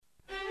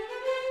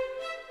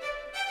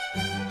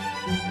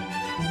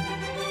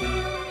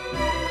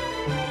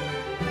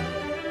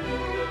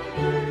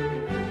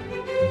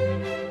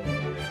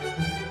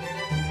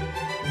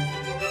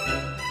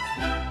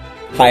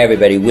Hi,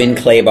 everybody. Win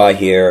Claybaugh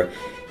here,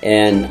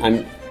 and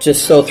I'm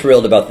just so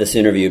thrilled about this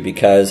interview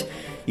because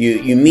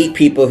you meet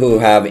people who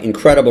have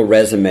incredible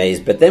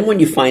resumes, but then when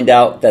you find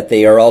out that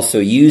they are also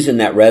using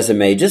that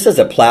resume just as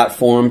a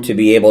platform to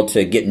be able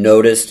to get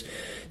noticed,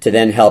 to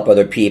then help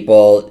other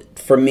people,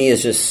 for me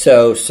is just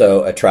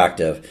so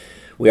attractive.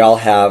 We all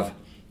have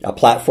a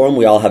platform,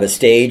 we all have a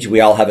stage, we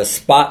all have a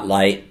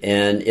spotlight,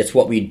 and it's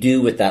what we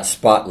do with that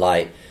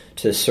spotlight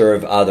to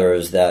serve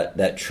others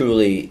that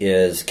truly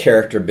is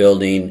character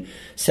building,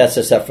 sets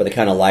us up for the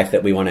kind of life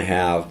that we want to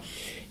have.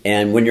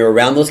 And when you're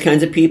around those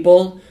kinds of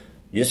people,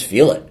 you just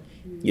feel it.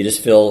 You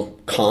just feel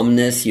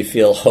calmness, you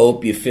feel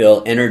hope, you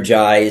feel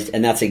energized,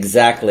 and that's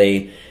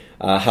exactly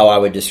how I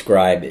would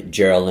describe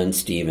Geraldine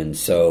Stevens.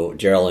 So,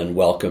 Geraldine,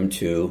 welcome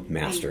to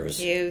Masters.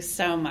 Thank you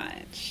so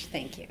much.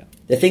 Thank you.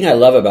 The thing I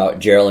love about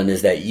Geraldine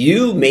is that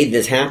you made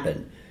this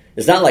happen.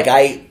 It's not like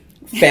I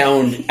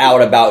found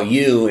out about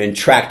you and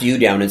tracked you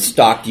down and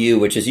stalked you,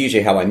 which is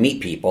usually how I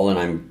meet people, and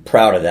I'm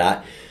proud of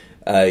that.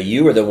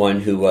 You were the one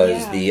who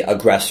was the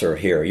aggressor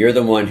here. You're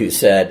the one who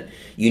said,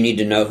 you need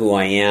to know who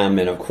I am,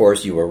 and of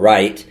course you were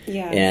right.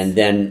 Yes. And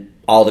then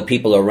all the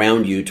people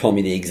around you told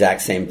me the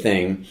exact same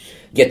thing.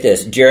 Get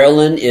this,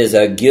 Geraldine is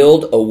a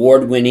Guild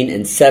Award-winning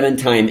and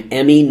 7-time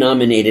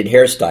Emmy-nominated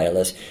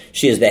hairstylist.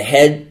 She is the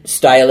head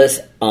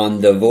stylist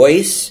on The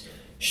Voice,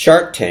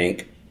 Shark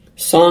Tank,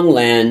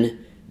 Songland,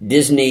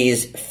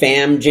 Disney's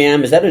Fam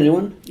Jam. Is that a new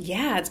one?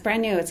 Yeah, it's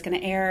brand new. It's going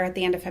to air at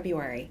the end of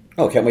February.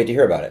 Oh, can't wait to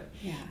hear about it.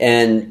 Yeah.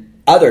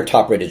 And other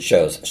top-rated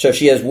shows. So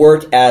she has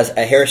worked as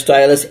a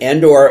hairstylist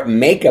and or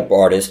makeup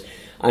artist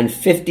on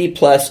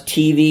 50-plus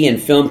TV and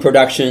film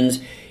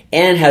productions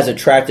and has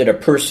attracted a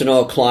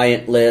personal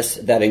client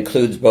list that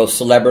includes both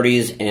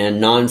celebrities and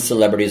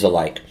non-celebrities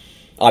alike.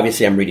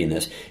 Obviously, I'm reading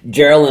this.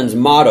 Geraldine's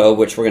motto,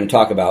 which we're going to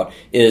talk about,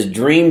 is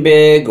dream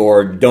big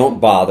or don't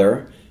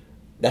bother.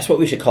 That's what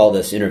we should call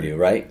this interview,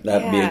 right?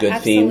 That would be a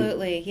good theme.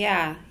 Absolutely.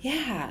 Yeah.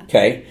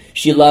 Okay.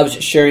 She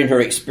loves sharing her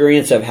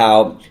experience of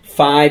how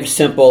 5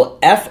 simple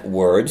F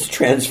words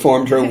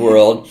transformed her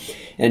world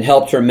and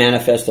helped her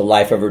manifest the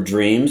life of her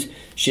dreams.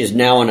 She is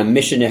now on a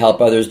mission to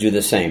help others do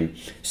the same.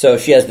 So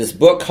she has this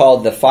book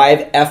called The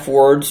 5 F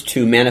Words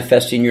to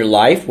Manifesting Your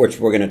Life,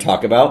 which we're going to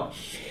talk about,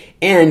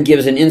 and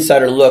gives an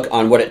insider look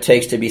on what it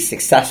takes to be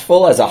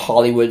successful as a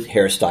Hollywood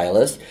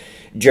hairstylist.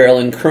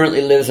 Geraldine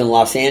currently lives in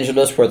Los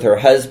Angeles with her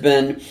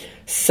husband,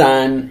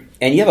 son,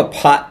 and you have a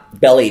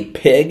pot-bellied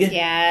pig?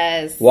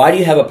 Yes. Why do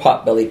you have a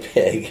pot-bellied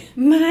pig?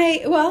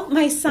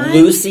 My son...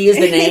 Lucy is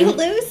the name?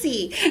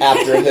 Lucy.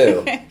 After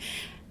who?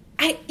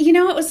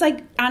 It was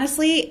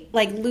honestly,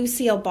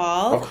 Lucille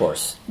Ball. Of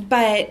course.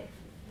 But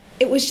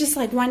it was just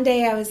one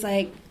day I was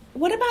like,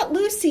 what about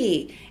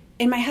Lucy?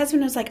 And my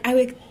husband was like,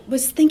 I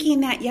was thinking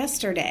that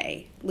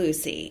yesterday,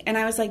 Lucy. And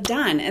I was like,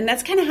 done. And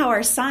that's kind of how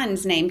our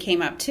son's name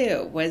came up,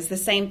 too, was the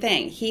same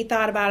thing. He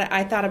thought about it.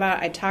 I thought about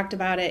it. I talked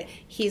about it.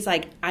 He's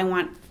like, I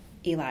want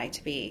Eli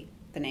to be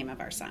the name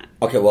of our son.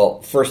 Okay,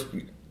 well, first,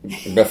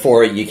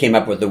 before you came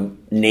up with the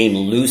name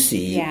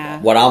Lucy,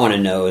 what I want to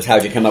know is how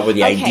did you come up with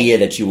the idea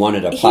that you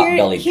wanted a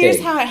pot-bellied pig?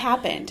 Here's how it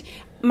happened.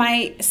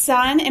 My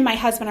son and my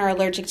husband are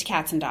allergic to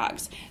cats and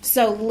dogs.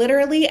 So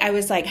literally I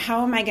was like,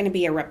 how am I going to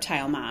be a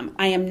reptile mom?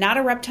 I am not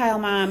a reptile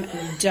mom,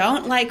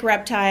 don't like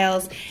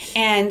reptiles.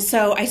 And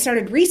so I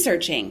started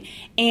researching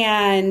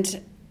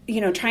and,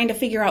 trying to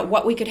figure out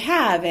what we could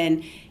have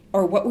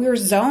or what we were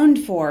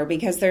zoned for,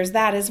 because there's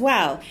that as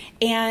well.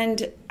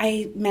 And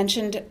I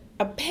mentioned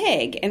a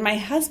pig, and my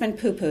husband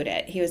poo-pooed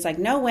it. He was like,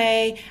 no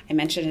way. I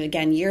mentioned it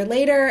again a year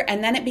later,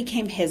 and then it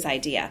became his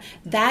idea.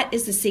 That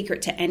is the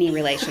secret to any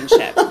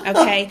relationship,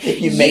 okay?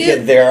 you make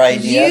it their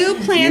idea. You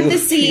plant the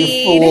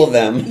seed. You fool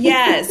them.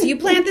 Yes, you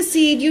plant the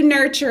seed, you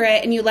nurture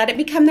it, and you let it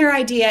become their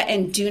idea,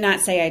 and do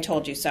not say I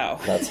told you so.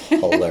 That's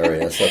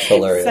hilarious. That's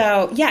hilarious.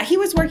 So, yeah, he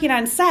was working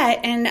on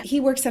set, and he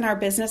works in our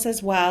business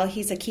as well.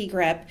 He's a key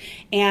grip,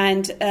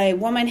 and a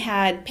woman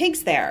had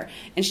pigs there,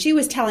 and she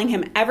was telling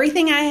him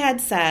everything I had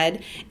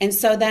said, and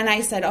so then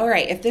I said, all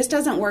right, if this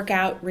doesn't work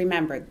out,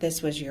 remember,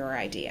 this was your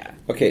idea.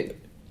 Okay,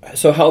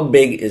 so how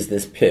big is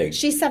this pig?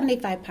 She's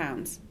 75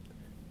 pounds.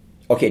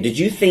 Okay, did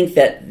you think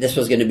that this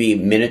was going to be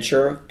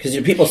miniature? Because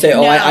people say,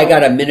 I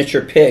got a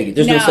miniature pig.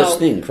 There's no such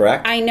thing,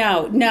 correct? I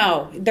know.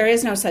 No, there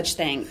is no such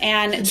thing.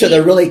 And so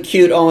they're really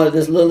cute. Oh,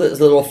 this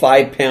little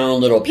 5-pound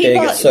little pig.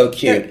 It's so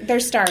cute. They're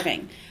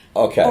starving.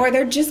 Okay. Or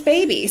they're just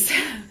babies.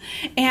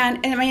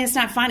 And I mean, it's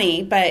not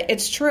funny, but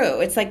it's true.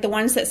 It's like the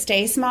ones that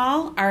stay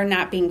small are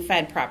not being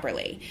fed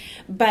properly.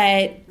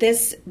 But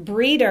this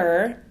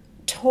breeder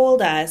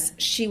told us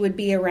she would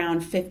be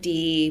around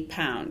 50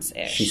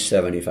 pounds-ish. She's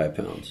 75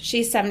 pounds.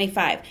 She's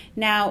 75.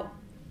 Now,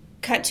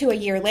 cut to a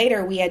year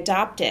later, we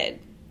adopted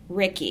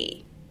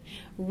Ricky.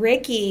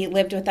 Ricky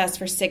lived with us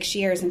for 6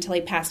 years until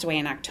he passed away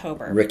in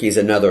October. Ricky's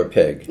another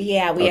pig.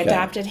 Yeah, we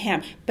adopted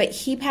him. But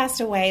he passed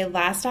away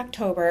last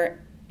October,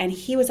 and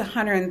he was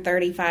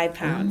 135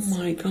 pounds.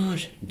 Oh, my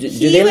gosh. Do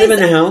they live in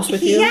the house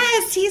with you?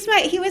 Yes,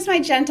 he was my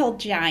gentle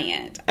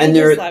giant. And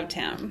I just loved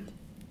him.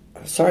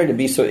 Sorry to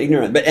be so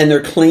ignorant, and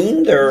they're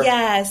clean.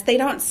 Yes, they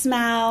don't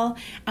smell.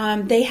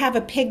 They have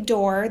a pig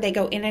door they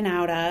go in and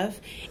out of,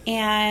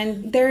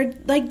 and they're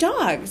like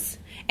dogs.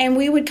 And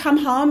we would come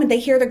home and they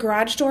hear the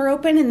garage door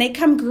open and they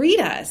come greet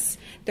us.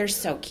 They're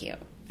so cute.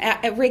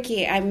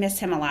 Ricky, I miss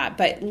him a lot,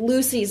 but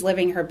Lucy's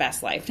living her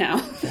best life now.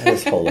 That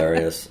is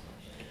hilarious.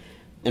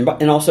 And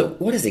also,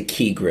 what is a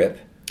key grip?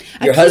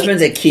 Your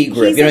husband's a key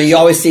grip. You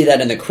always see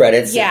that in the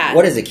credits. Yeah.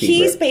 What is a key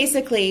grip? He's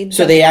basically...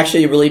 So they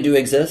actually really do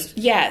exist?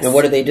 Yes. And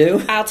what do they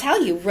do? I'll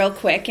tell you real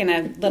quick in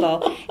a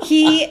little.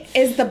 He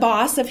is the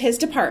boss of his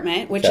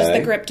department, which is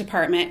the grip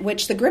department,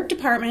 which the grip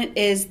department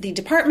is the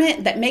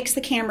department that makes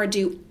the camera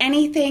do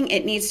anything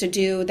it needs to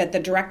do that the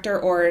director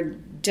or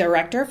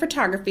director of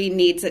photography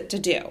needs it to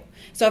do.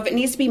 So if it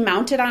needs to be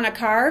mounted on a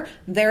car,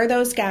 they're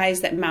those guys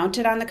that mount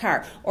it on the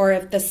car. Or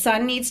if the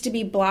sun needs to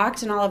be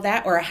blocked and all of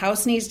that, or a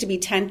house needs to be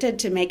tented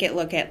to make it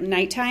look at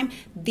nighttime,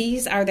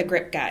 these are the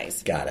grip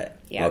guys. Got it.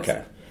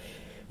 Yes.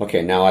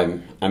 Okay, now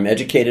I'm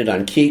educated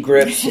on key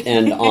grips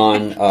and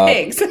on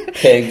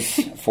pigs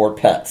for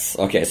pets.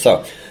 Okay,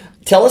 so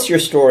tell us your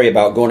story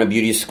about going to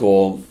beauty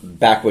school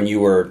back when you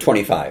were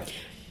 25.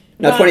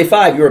 Now,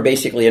 25, you were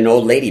basically an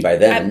old lady by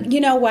then. You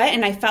know what?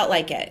 And I felt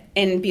like it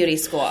in beauty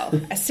school.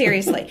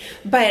 Seriously.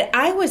 But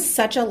I was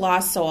such a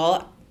lost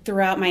soul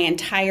throughout my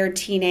entire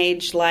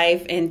teenage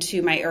life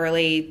into my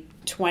early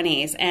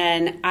 20s.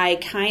 And I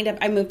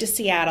moved to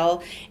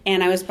Seattle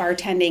and I was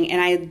bartending,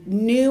 and I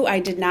knew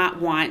I did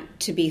not want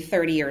to be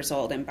 30 years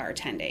old in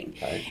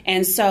bartending. Right.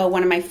 And so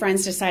one of my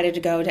friends decided to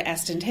go to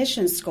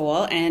esthetician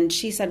school, and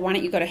she said, why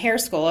don't you go to hair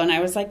school? And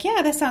I was like,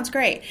 yeah, that sounds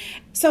great.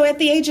 So at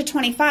the age of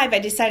 25, I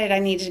decided I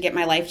needed to get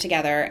my life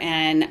together,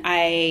 and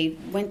I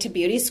went to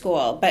beauty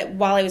school. But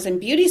while I was in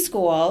beauty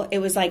school, it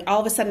was like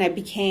all of a sudden I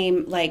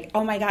became like,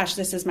 oh my gosh,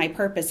 this is my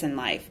purpose in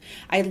life.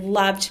 I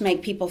love to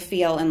make people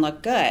feel and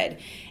look good.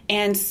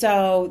 And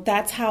so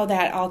that's how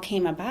that all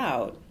came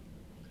about.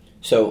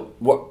 So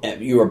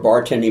you were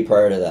bartending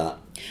prior to that?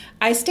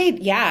 I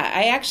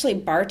actually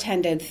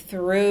bartended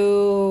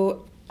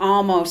through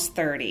almost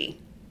 30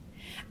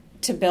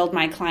 to build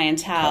my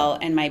clientele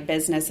and my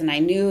business. And I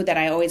knew that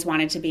I always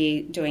wanted to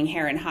be doing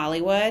hair in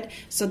Hollywood.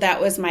 So that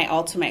was my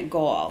ultimate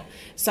goal.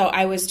 So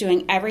I was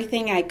doing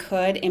everything I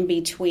could in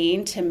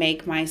between to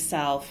make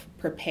myself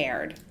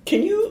prepared.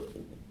 Can you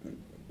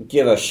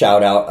give a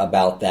shout out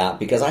about that?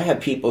 Because I have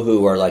people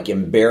who are like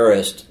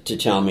embarrassed to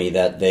tell me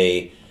that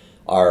they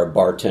are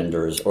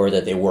bartenders or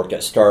that they work at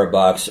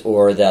Starbucks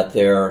or that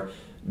they're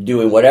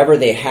doing whatever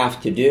they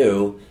have to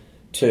do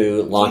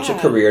to launch a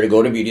career, to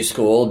go to beauty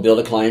school, build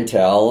a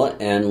clientele,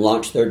 and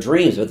launch their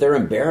dreams. But they're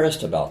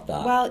embarrassed about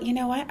that. Well, you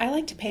know what? I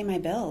like to pay my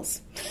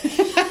bills.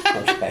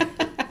 Okay.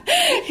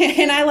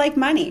 And I like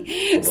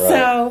money. Right.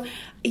 So,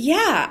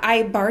 yeah,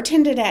 I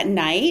bartended at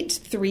night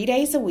 3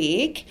 days a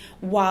week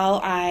while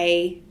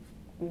I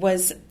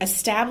was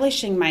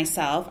establishing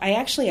myself. I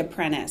actually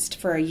apprenticed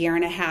for a year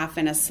and a half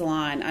in a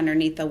salon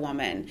underneath a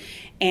woman.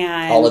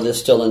 And all of this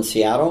still in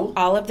Seattle?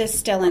 All of this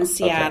still in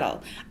Seattle.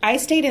 Okay. I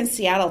stayed in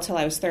Seattle till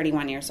I was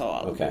 31 years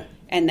old. Okay.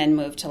 And then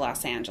moved to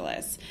Los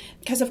Angeles.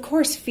 Because, of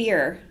course,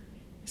 fear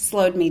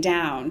slowed me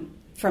down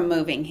from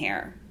moving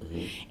here.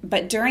 Mm-hmm.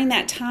 But during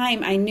that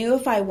time, I knew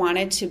if I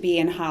wanted to be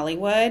in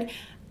Hollywood,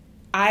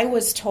 I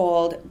was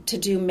told to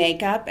do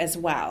makeup as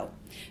well.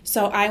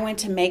 So I went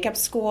to makeup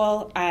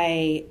school.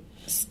 I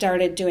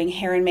started doing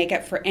hair and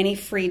makeup for any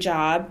free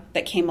job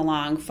that came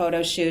along,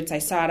 photo shoots. I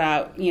sought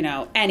out,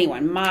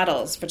 anyone,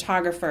 models,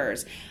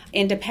 photographers,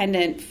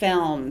 independent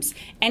films,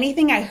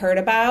 anything I heard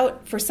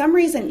about. For some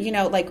reason,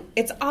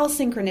 it's all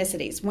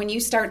synchronicities. When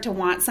you start to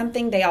want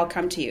something, they all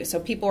come to you.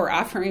 So people were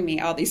offering me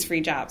all these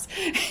free jobs.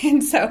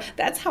 And so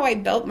that's how I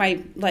built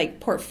my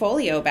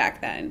portfolio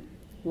back then,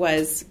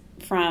 was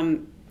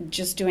from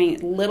just doing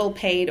little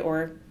paid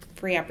or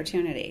free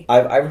opportunity.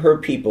 I've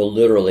heard people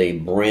literally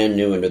brand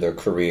new into their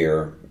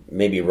career,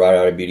 maybe right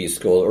out of beauty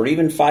school, or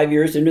even 5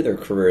 years into their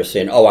career,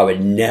 saying, "Oh, I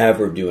would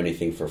never do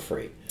anything for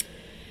free."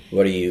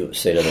 What do you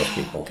say to those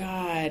people?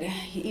 God,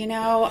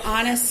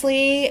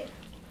 honestly,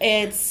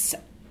 it's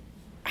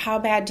how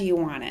bad do you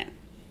want it?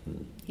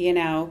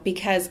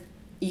 Because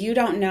you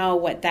don't know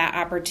what that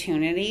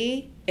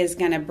opportunity is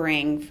going to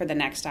bring for the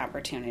next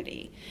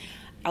opportunity.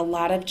 A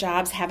lot of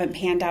jobs haven't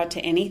panned out to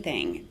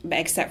anything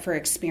except for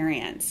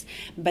experience.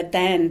 But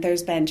then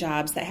there's been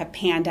jobs that have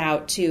panned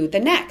out to the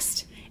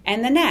next,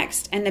 and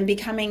then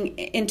becoming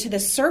into the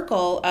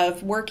circle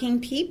of working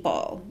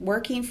people,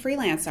 working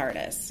freelance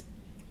artists.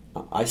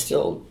 I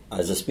still,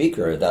 as a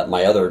speaker, that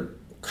my other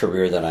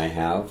career that I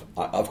have,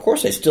 of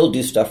course I still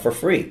do stuff for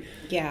free.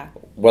 Yeah.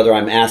 Whether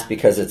I'm asked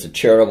because it's a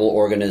charitable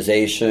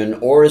organization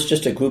or it's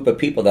just a group of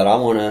people that I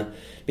want to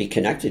be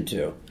connected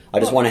to. I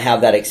just want to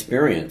have that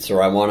experience,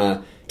 or I want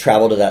to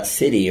travel to that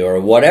city, or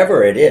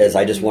whatever it is.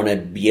 I just want to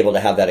be able to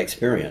have that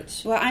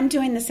experience. Well, I'm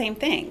doing the same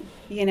thing,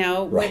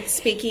 right. with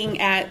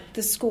speaking at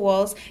the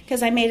schools,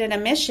 because I made it a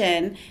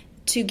mission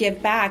to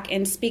give back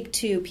and speak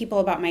to people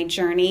about my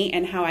journey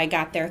and how I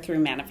got there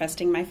through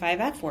manifesting my 5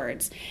 F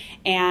words.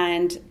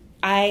 And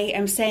I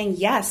am saying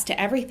yes to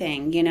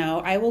everything. You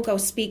know, I will go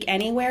speak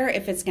anywhere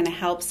if it's going to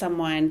help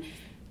someone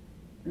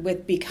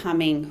with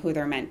becoming who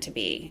they're meant to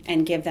be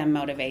and give them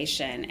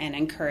motivation and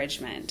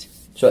encouragement.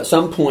 So at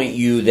some point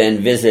you then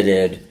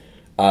visited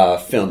a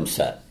film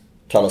set.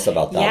 Tell us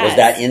about that. Yes. Was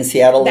that in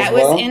Seattle as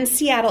well? That was in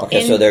Seattle.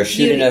 Okay, so they're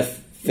shooting a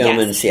film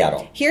in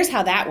Seattle. Here's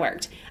how that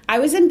worked. I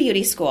was in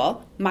beauty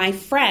school. My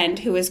friend,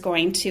 who was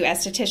going to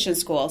esthetician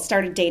school,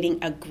 started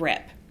dating a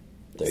grip.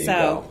 There you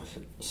go.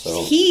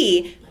 So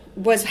he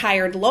was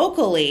hired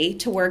locally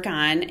to work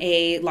on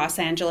a Los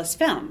Angeles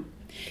film.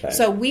 Okay.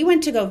 So we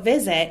went to go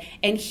visit,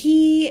 and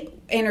he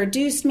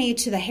introduced me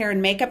to the hair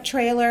and makeup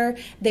trailer.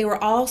 They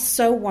were all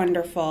so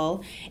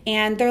wonderful.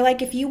 And they're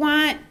like, if you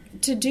want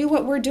to do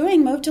what we're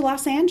doing, move to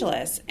Los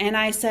Angeles. And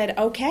I said,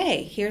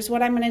 okay, here's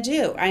what I'm going to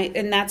do.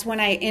 And that's when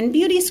in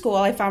beauty school,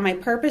 I found my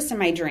purpose and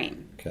my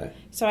dream. Okay.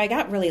 So I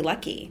got really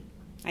lucky,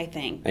 I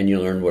think. And you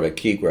learned what a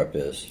key grip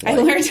is. I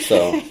learned.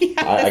 So Yes.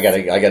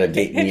 I gotta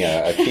date me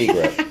a key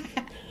grip.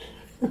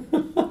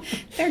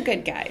 They're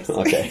good guys.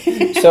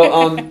 Okay.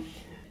 So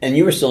and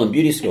you were still in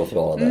beauty school through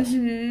all of this.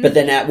 Mm-hmm. But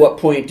then at what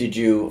point did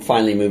you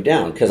finally move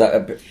down? Because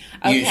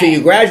so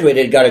you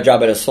graduated, got a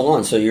job at a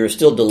salon, so you were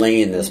still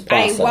delaying this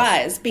process.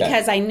 I was,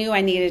 because I knew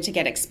I needed to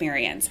get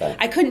experience. Okay.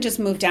 I couldn't just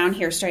move down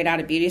here straight out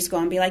of beauty school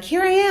and be like,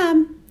 here I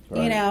am.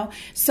 Right. You know,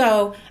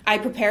 so I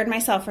prepared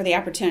myself for the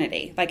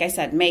opportunity. Like I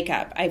said,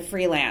 makeup. I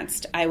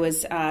freelanced. I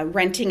was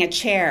renting a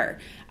chair.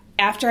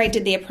 After I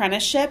did the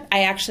apprenticeship,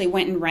 I actually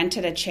went and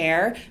rented a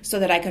chair so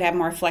that I could have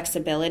more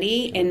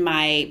flexibility in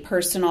my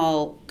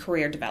personal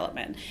career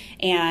development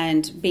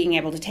and being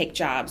able to take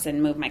jobs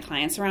and move my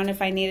clients around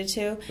if I needed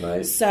to.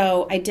 Right.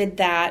 So I did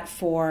that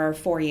for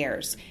 4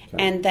 years.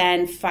 Okay. And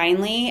then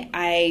finally,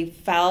 I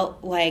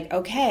felt like,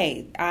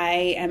 okay,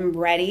 I am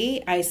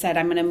ready. I said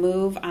I'm going to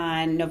move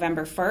on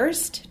November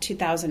 1st,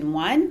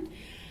 2001.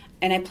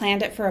 And I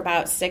planned it for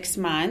about 6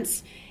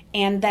 months.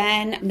 And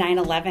then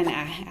 9/11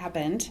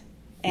 happened.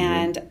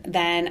 And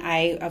then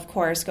I, of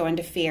course, go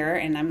into fear,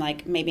 and I'm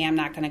like, maybe I'm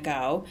not going to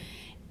go.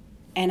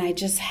 And I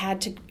just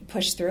had to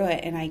push through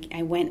it, and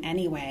I went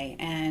anyway.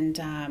 And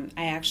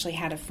I actually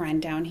had a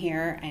friend down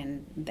here,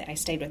 and I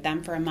stayed with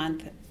them for a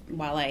month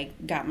while I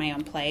got my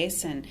own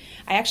place. And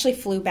I actually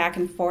flew back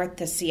and forth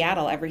to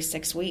Seattle every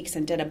 6 weeks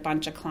and did a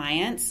bunch of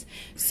clients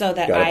so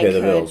that I could.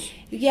 The bills.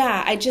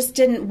 Yeah, I just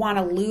didn't want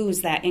to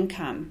lose that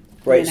income.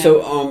 Right. You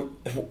know?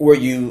 So were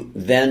you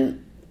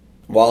then,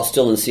 while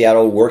still in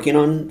Seattle, working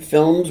on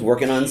films,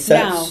 working on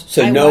sets? No.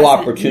 So no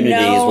opportunities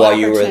while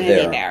you were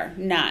there?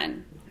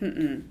 None.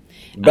 Mm-mm.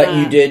 But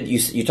you did,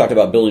 you talked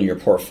about building your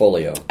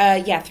portfolio.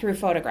 Yeah, through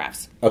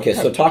photographs. Okay,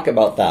 so talk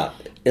about that.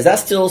 Is that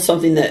still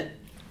something that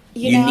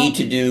you need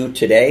to do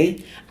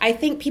today? I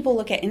think people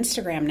look at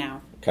Instagram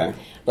now. Okay.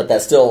 But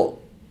that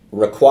still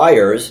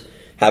requires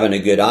having a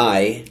good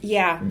eye.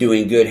 Yeah.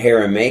 Doing good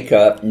hair and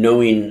makeup,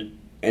 knowing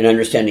and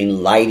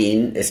understanding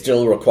lighting. It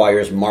still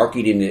requires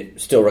marketing. It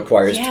still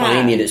requires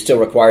timing. It still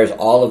requires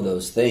all of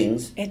those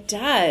things. It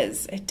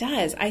does. It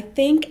does. I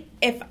think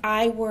if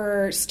I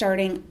were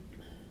starting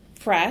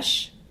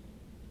fresh,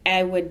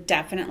 I would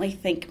definitely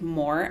think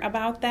more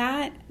about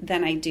that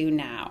than I do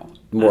now.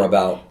 More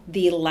about?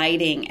 The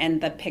lighting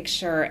and the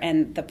picture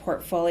and the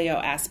portfolio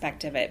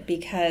aspect of it.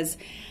 Because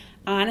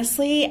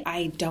honestly,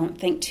 I don't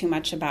think too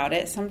much about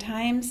it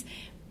sometimes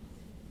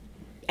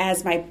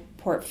as my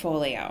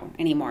portfolio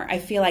anymore. I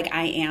feel like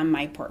I am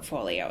my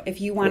portfolio.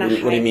 If you want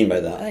to, what do you mean by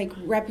that? Like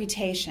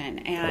reputation,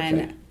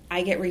 and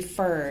I get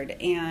referred,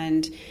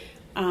 and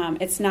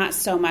it's not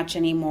so much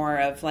anymore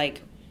of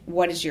like,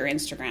 what does your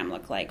Instagram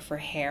look like for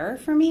hair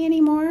for me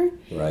anymore?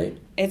 Right.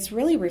 It's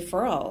really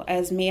referral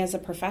as me as a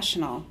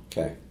professional.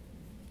 Okay.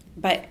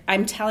 But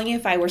I'm telling you,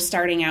 if I were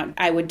starting out,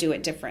 I would do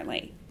it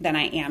differently than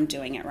I am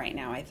doing it right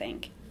now, I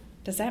think.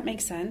 Does that make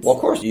sense? Well, of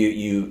course,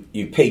 you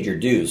paid your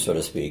dues, so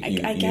to speak.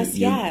 I guess,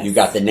 yes. You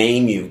got the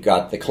name, you've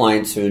got the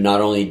clients who not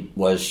only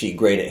was she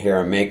great at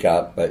hair and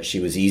makeup, but she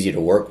was easy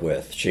to work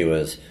with. She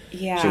was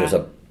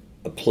a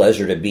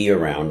pleasure to be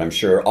around. I'm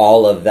sure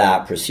all of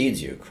that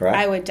precedes you, correct?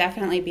 I would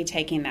definitely be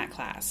taking that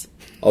class.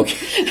 Okay.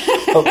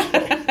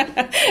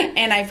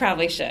 And I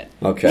probably should.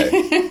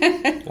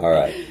 Okay. All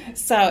right.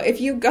 So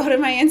if you go to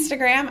my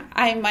Instagram,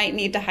 I might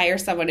need to hire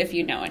someone if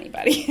you know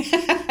anybody.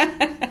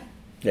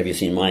 Have you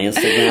seen my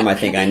Instagram? I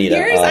think I need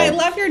Yours, I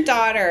love your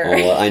daughter. Oh,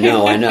 well, I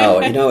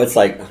know. You know, it's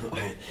like,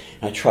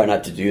 I try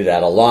not to do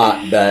that a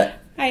lot, but...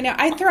 I know.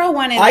 I throw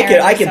one in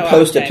there. I could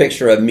post a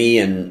picture of me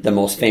and the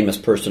most famous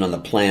person on the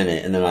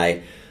planet, and then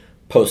I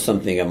post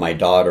something of my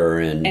daughter,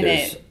 and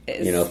there's,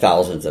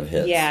 thousands of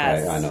hits.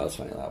 Yes. Right? I know, it's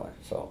funny that way.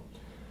 So,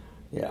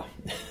 yeah.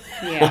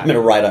 I'm going to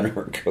ride on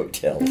her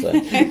coattails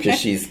because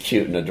she's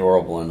cute and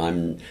adorable, and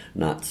I'm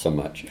not so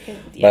much.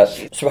 Yeah,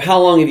 so how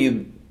long have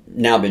you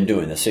now been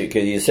doing this? So,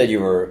 you said you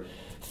were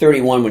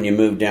 31 when you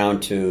moved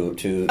down to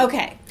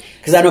Okay.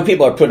 Because I know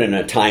people are putting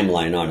a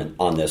timeline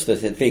on this. They're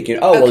thinking,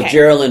 well,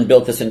 Geraldine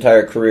built this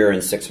entire career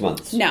in 6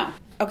 months. No.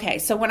 Okay,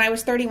 so when I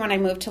was 31, I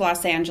moved to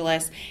Los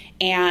Angeles,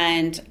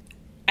 and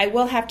I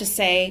will have to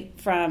say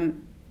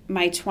from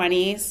my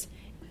 20s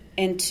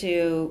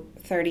into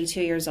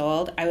 32 years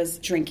old, I was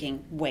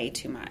drinking way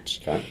too much.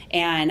 Okay.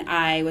 And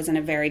I was in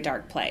a very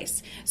dark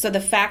place. So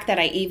the fact that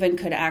I even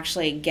could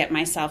actually get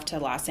myself to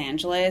Los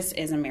Angeles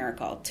is a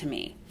miracle to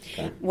me.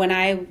 Okay. When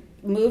I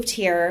moved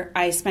here,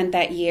 I spent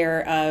that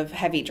year of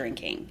heavy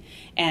drinking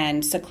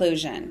and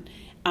seclusion,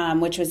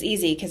 which was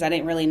easy because I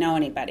didn't really know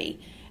anybody.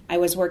 I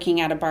was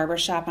working at a barber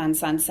shop on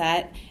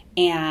Sunset,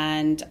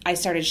 and I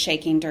started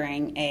shaking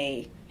during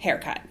a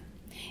haircut.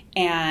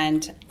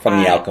 And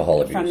From the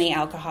alcohol abuse. From the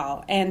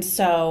alcohol. And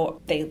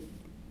so they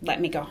let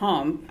me go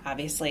home,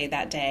 obviously,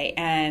 that day.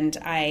 And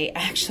I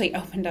actually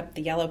opened up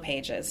the yellow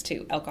pages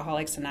to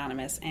Alcoholics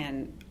Anonymous,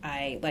 and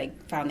I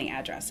found the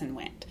address and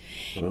went.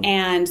 Mm-hmm.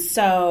 And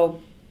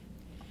so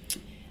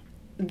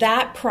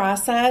that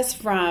process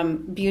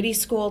from beauty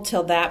school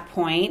till that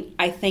point,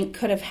 I think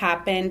could have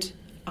happened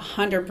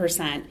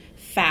 100%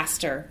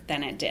 faster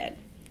than it did.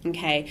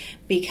 Okay,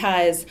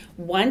 because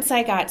once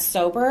I got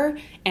sober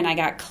and I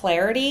got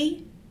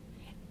clarity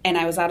and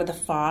I was out of the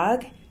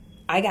fog,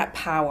 I got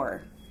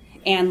power.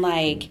 And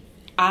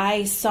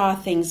I saw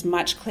things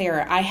much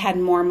clearer. I had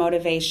more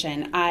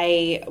motivation.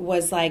 I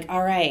was like,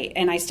 all right.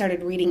 And I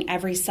started reading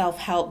every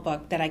self-help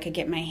book that I could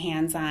get my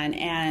hands on.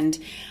 And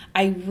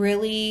I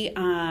really,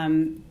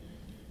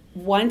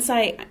 once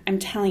I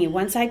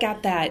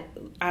got that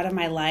out of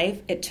my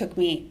life, it took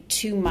me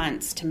 2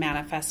 months to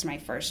manifest my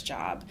first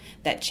job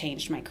that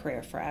changed my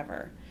career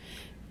forever.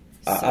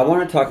 So, I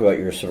want to talk about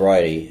your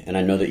sobriety, and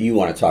I know that you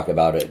want to talk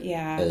about it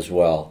as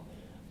well.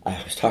 I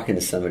was talking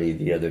to somebody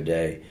the other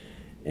day,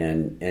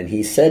 and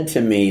he said to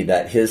me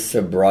that his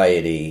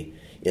sobriety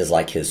is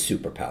like his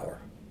superpower.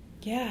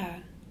 Yeah.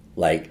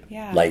 Like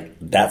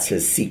that's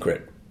his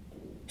secret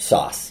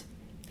sauce,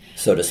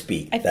 so to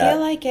speak. I feel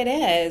like it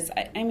is.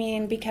 I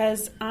mean,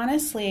 because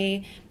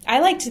honestly, I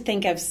like to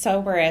think of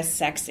sober as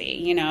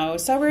sexy.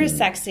 Sober is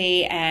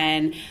sexy,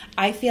 and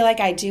I feel like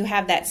I do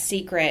have that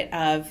secret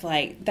of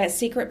that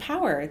secret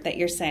power that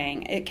you're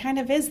saying. It kind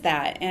of is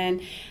that,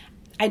 and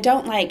I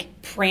don't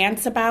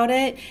prance about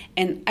it,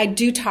 and I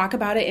do talk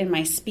about it in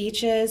my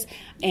speeches.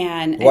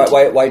 And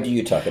why do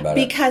you talk about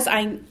it? Because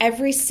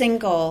every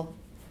single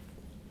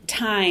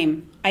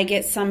time I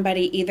get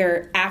somebody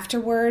either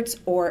afterwards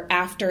or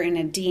after in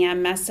a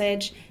DM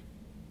message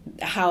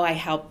how I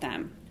help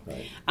them.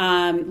 Right.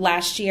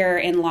 Last year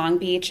in Long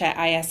Beach at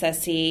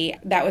ISSE,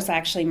 that was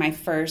actually my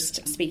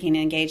first speaking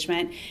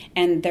engagement,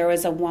 and there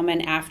was a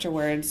woman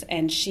afterwards,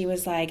 and she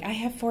was like, I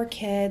have 4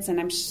 kids, and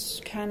I'm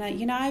kind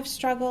of, I've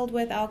struggled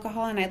with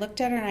alcohol, and I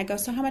looked at her and I go,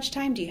 so how much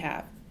time do you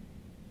have?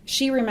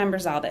 She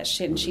remembers all this.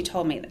 She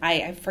told me.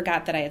 I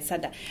forgot that I had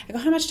said that. I go,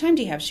 how much time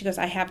do you have? She goes,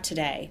 I have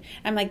today.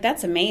 I'm like,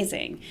 that's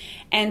amazing.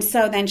 And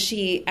so then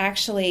she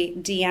actually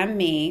DM'd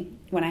me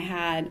when I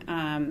had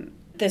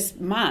this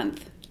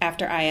month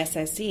after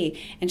ISSE,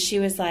 and she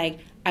was like,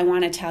 I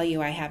want to tell you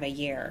I have a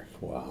year.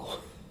 Wow.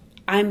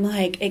 I'm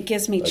like, it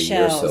gives me chills.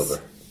 Year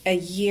sober. A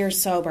year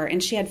sober.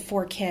 And she had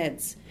 4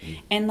 kids.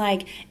 And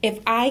if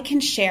I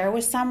can share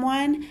with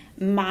someone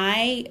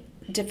my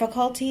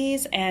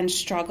difficulties and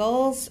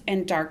struggles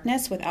and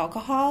darkness with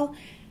alcohol,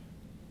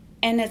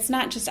 and it's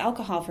not just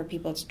alcohol for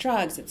people, it's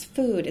drugs, it's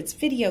food, it's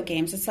video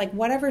games, it's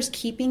whatever's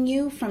keeping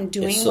you from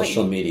doing it's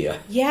social media.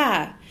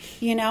 Yeah,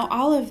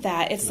 all of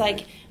that. It's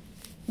right.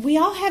 We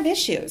all have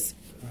issues,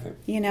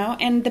 right.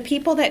 And the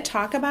people that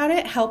talk about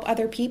it help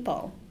other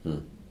people.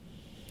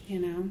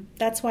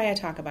 That's why I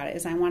talk about it,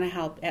 is I want to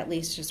help at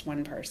least just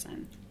one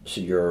person. So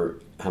you're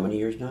how many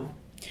years now?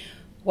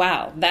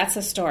 Wow, that's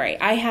a story.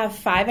 I have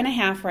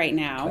 5.5 right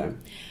now. Okay.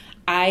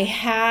 I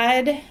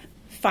had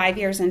 5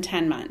 years and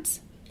 10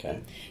 months. Okay.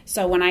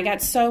 So when I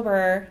got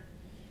sober,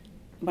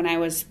 when I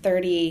was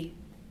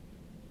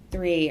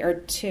 33 or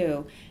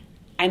 2,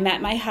 I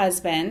met my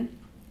husband.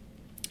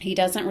 He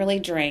doesn't really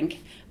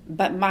drink,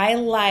 but my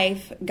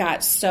life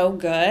got so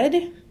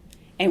good,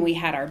 and we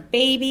had our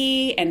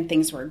baby, and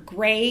things were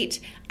great.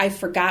 I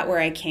forgot where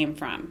I came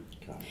from.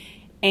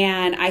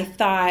 And I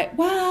thought,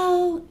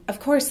 well,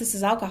 of course, this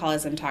is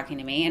alcoholism talking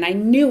to me. And I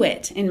knew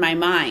it in my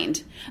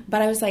mind.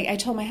 But I was like, I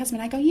told my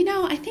husband, I go,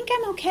 I think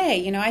I'm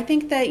okay. I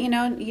think that,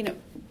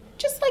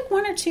 just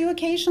 1 or 2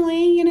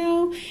 occasionally,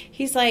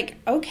 He's like,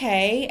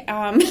 okay.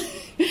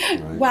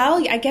 Right.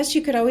 Well, I guess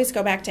you could always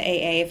go back to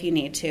AA if you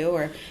need to,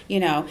 or,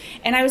 And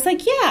I was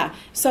like, yeah.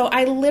 So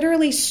I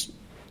literally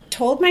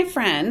told my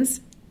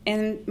friends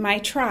in my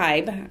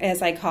tribe,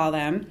 as I call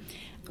them,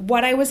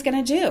 what I was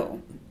going to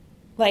do.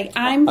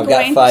 I've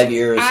got 5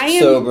 years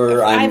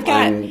sober. I've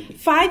got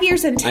 5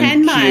 years and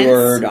 10 months. I'm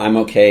cured. I'm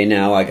okay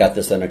now. I got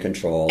this under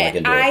control. I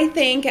can do it. I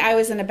think I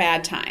was in a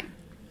bad time.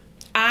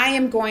 I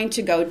am going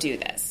to go do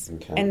this.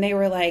 Okay. And they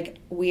were like,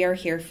 we are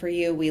here for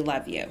you. We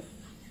love you.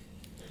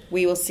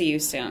 We will see you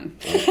soon.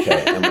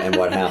 Okay. And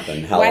what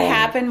happened? How long? What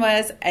happened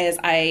was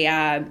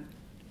I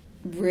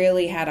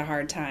really had a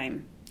hard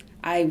time.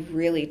 I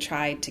really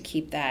tried to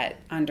keep that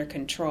under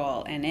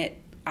control, and it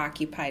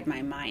occupied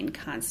my mind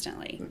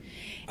constantly.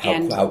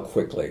 How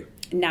quickly?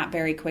 Not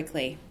very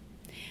quickly.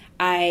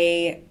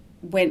 I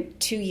went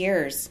 2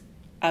 years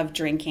of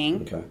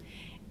drinking, okay.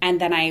 And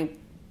then I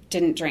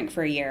didn't drink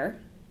for a year,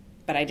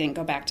 but I didn't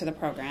go back to the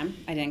program.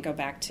 I didn't go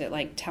back to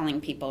like telling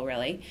people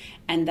really.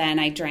 And then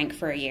I drank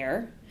for a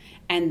year.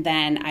 And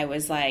then I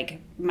was like,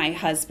 my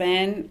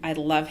husband, I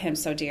love him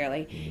so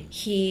dearly.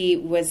 He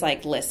was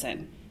like,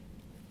 listen,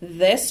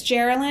 this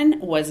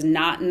Geraldine was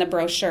not in the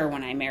brochure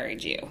when I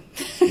married you.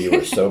 You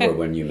were sober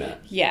when you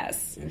met?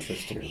 Yes.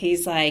 Interesting.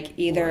 He's like,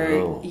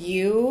 either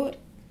you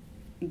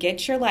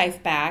get your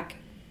life back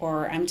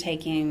or I'm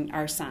taking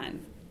our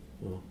son.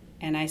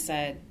 And I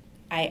said,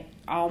 I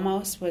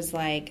almost was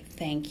like,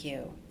 thank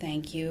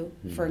you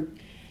for,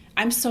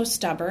 I'm so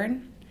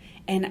stubborn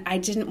and I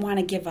didn't want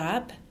to give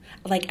up.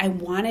 Like, I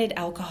wanted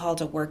alcohol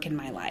to work in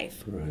my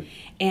life. Right.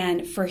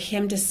 And for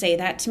him to say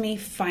that to me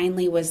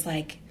finally was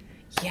like,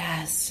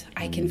 yes,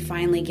 I can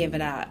finally give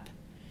it up,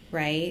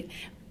 right?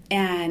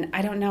 And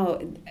I don't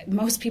know,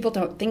 most people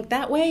don't think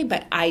that way,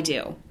 but I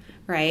do,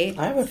 right?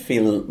 I have a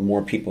feeling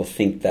more people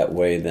think that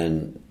way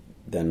than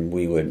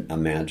we would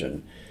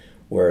imagine,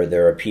 where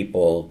there are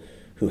people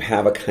who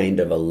have a kind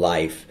of a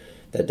life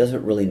that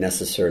doesn't really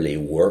necessarily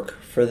work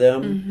for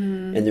them,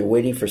 and they're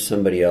waiting for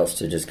somebody else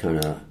to just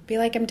kind of... Be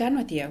like, I'm done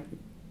with you.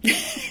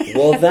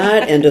 Well,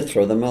 that and to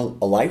throw them a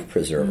life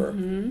preserver.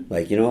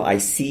 Like, you know, I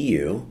see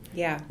you.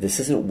 Yeah.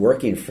 This isn't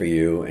working for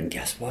you, and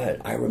guess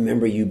what? I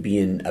remember you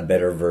being a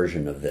better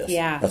version of this.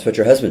 Yeah. That's what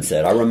your husband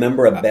said. I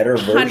remember a better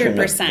version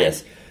 100%. of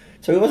this.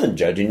 So he wasn't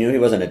judging you. He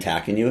wasn't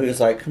attacking you. He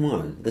was like, come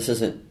on, this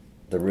isn't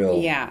the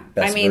real best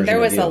I mean, there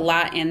version was of you. a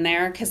lot in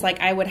there, because, like,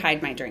 I would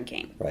hide my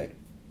drinking. Right.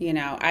 You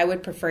know, I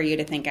would prefer you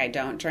to think I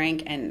don't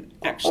drink and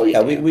actually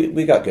do.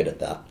 We got good at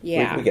that.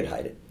 Yeah. We could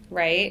hide it.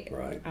 Right?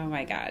 Right. Oh,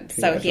 my God.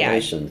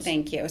 Congratulations. So, yeah,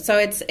 thank you. So,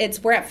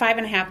 we're at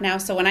 5.5 now.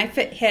 So, when I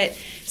hit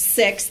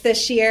 6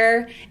 this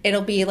year,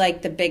 it'll be,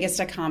 like, the biggest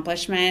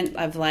accomplishment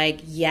of, like,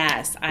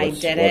 yes, I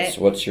did it.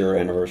 What's your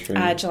anniversary?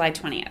 July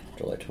 20th.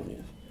 July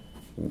 20th.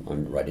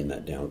 I'm writing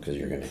that down because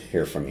you're going to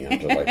hear from me on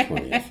July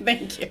 20th.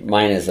 Thank you.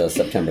 Mine is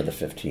September the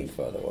 15th,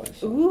 by the way.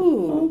 So.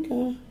 Ooh.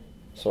 Okay.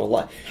 So a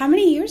lot. How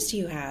many years do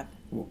you have?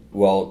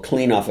 Well,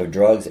 clean off of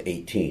drugs,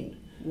 18.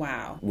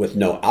 Wow. With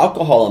no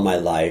alcohol in my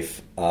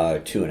life,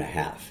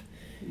 2.5.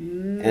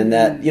 And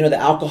that, you know, the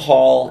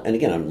alcohol, and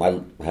again,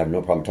 I have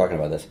no problem talking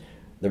about this.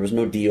 There was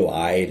no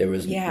DUI. There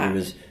was,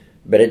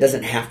 but it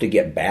doesn't have to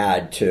get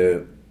bad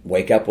to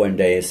wake up one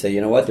day and say, you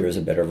know what, there is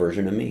a better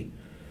version of me.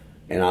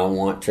 And I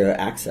want to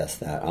access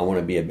that. I want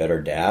to be a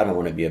better dad. I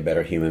want to be a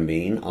better human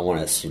being. I want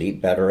to sleep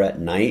better at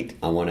night.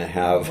 I want to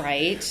have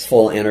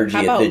full energy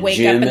at the wake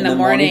gym up in the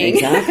morning?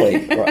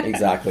 Exactly. Right,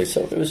 exactly.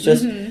 So it was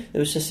just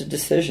a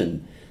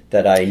decision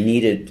that I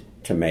needed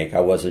to make. I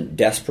wasn't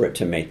desperate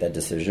to make that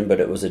decision, but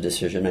it was a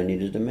decision I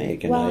needed to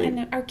make. And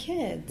and our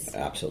kids.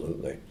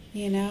 Absolutely.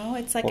 You know,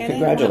 it's like, well,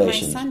 I didn't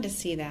want my son to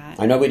see that.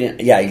 I know we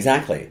didn't. Yeah,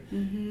 exactly.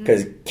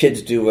 Because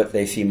kids do what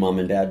they see mom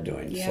and dad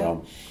doing. Yeah.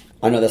 So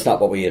I know that's not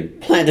what we had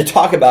planned to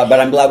talk about, but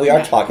I'm glad we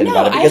are talking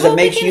about it because it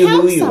makes you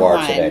who you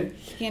are today.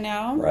 You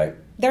know? Right.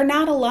 They're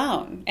not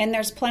alone. And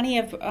there's plenty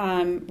of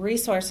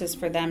resources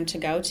for them to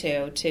go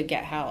to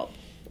get help.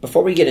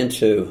 Before we get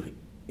into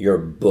your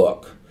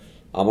book,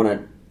 I want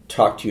to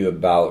talk to you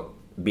about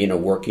being a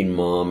working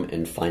mom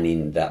and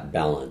finding that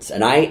balance.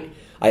 And I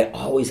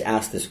always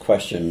ask this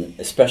question,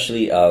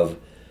 especially of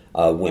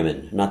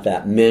women. Not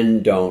that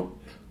men don't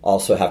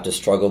also have to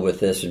struggle with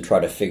this and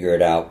try to figure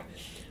it out.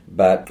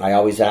 But I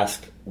always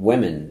ask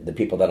women, the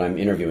people that I'm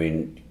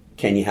interviewing,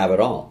 can you have it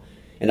all?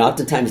 And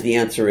oftentimes the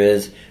answer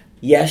is,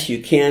 yes,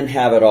 you can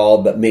have it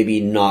all, but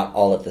maybe not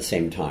all at the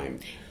same time.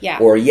 Yeah.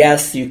 Or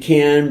yes, you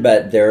can,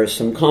 but there are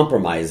some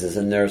compromises.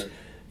 And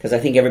because I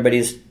think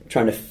everybody's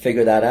trying to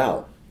figure that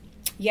out.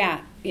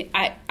 Yeah.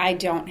 I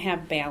don't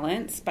have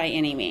balance by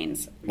any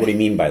means. What do you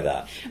mean by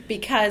that?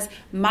 Because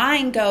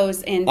mine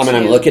goes into... I mean,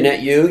 I'm looking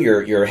at you.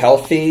 You're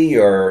healthy.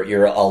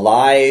 You're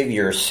alive.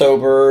 You're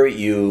sober.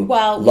 You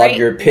love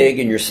your pig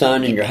and your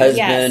son and your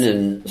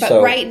husband. Yes.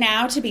 But right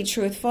now, to be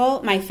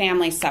truthful, my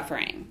family's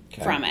suffering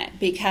from it.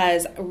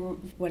 Because,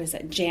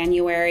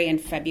 January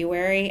and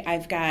February,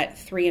 I've got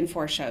 3 and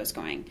 4 shows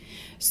going.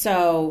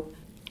 So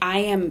I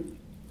am...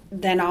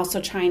 then also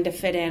trying to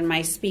fit in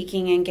my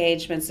speaking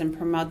engagements and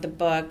promote the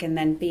book and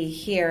then be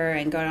here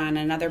and go on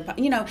another,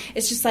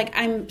 it's just like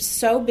I'm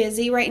so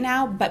busy right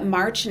now, but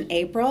March and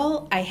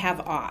April I have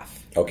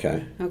off.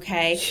 Okay.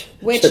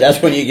 Which, so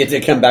that's when you get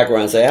to come back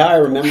around and say, hi,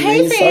 remember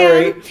me?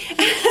 Sorry.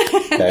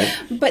 Okay.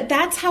 But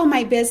that's how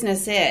my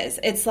business is.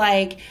 It's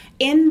like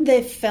in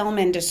the film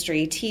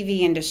industry, TV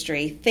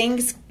industry,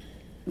 things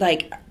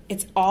like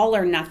it's all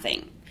or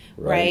nothing.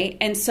 Right.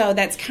 And so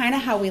that's kind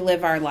of how we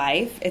live our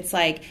life. It's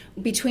like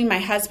between my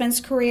husband's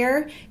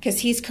career, because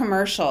he's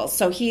commercial,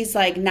 so he's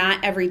like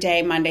not every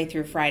day, Monday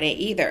through Friday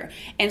either.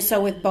 And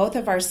so with both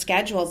of our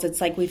schedules,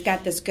 it's like we've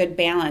got this good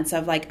balance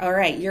of like, all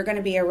right, you're going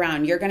to be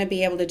around. You're going to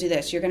be able to do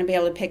this. You're going to be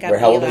able to pick up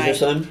How old is your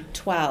son?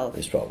 12.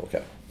 He's 12,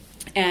 okay.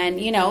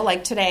 And,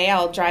 like today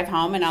I'll drive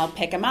home and I'll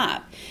pick him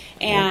up.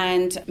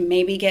 And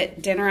maybe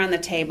get dinner on the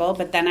table,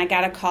 but then I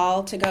got a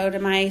call to go to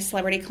my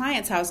celebrity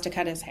client's house to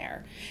cut his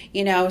hair.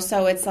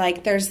 So it's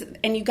like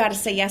you got to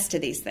say yes to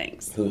these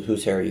things.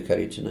 Whose hair are you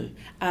cutting tonight?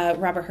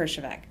 Robert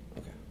Herjavec.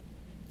 Okay.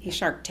 He's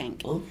Shark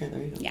Tank. Okay,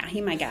 there you go. Yeah,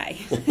 he my guy.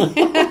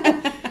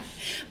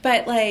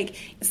 But like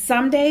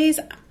some days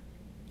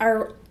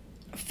are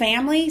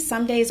family,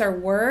 some days are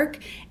work,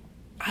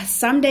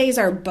 some days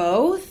are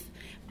both,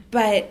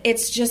 but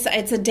it's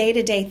a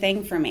day-to-day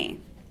thing for me.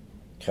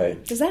 Okay.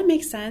 Does that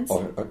make sense?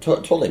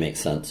 Totally makes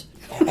sense.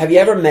 Have you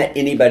ever met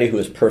anybody who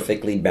is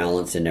perfectly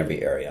balanced in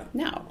every area?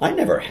 No. I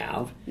never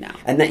have. No.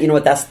 And that, you know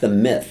what, that's the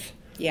myth.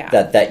 Yeah.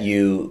 That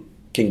you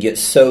can get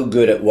so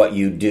good at what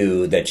you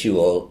do that you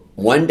will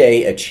one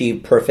day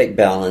achieve perfect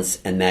balance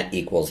and that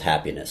equals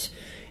happiness.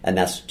 And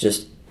that's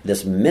just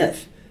this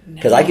myth.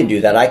 Because I can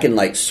do that. I can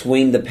like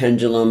swing the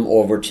pendulum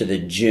over to the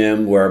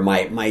gym where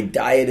my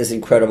diet is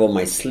incredible,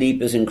 my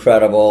sleep is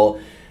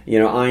incredible. You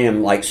know, I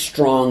am like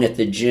strong at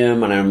the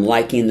gym and I'm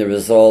liking the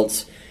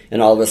results.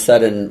 And all of a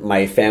sudden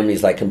my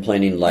family's like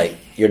complaining like,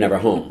 you're never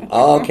home.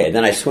 Oh, okay.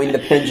 Then I swing the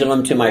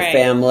pendulum to my Right.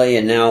 family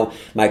and now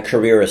my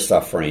career is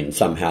suffering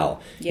somehow.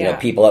 You know, Yeah.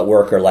 people at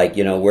work are like,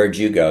 you know, where'd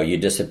you go? You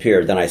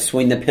disappeared. Then I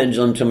swing the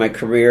pendulum to my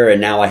career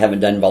and now I haven't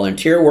done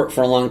volunteer work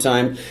for a long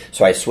time.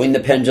 So I swing the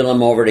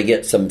pendulum over to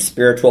get some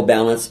spiritual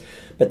balance.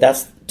 But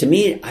that's, to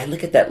me, I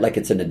look at that like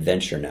it's an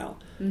adventure now.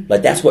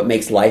 Like that's what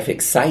makes life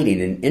exciting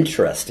and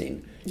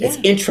interesting. Yeah. It's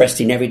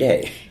interesting every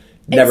day.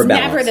 Never it's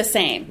balanced. never the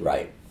same.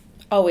 Right.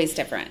 Always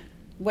different,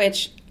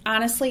 which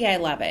honestly I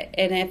love it.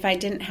 And if I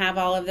didn't have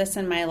all of this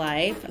in my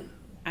life,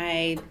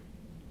 I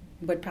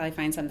would probably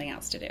find something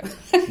else to do.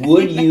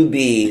 Would you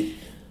be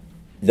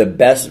the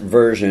best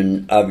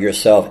version of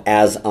yourself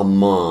as a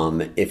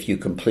mom if you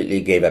completely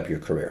gave up your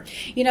career?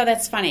 You know,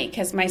 that's funny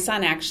because my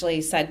son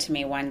actually said to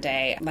me one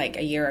day, like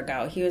a year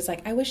ago, he was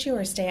like, I wish you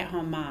were a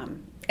stay-at-home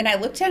mom. And I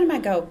looked at him, I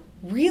go,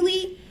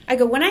 really? I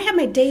go, when I have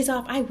my days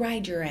off, I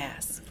ride your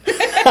ass.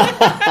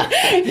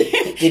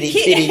 Did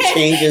he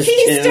change his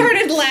He tune?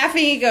 started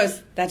laughing. He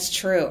goes, that's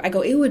true. I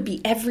go, it would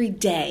be every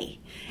day.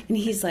 And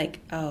he's like,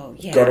 oh,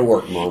 yeah. Go to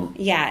work, Mom.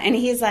 Yeah. And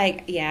he's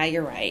like, yeah,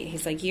 you're right.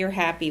 He's like, you're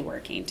happy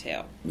working too.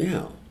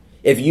 Yeah.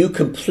 If you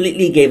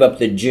completely gave up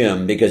the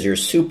gym because you're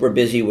super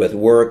busy with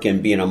work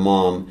and being a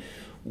mom,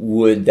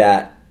 would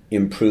that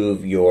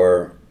improve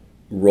your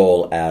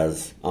role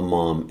as a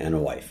mom and a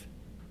wife?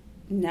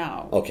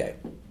 No. Okay.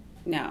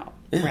 No.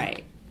 Yeah.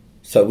 Right.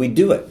 So we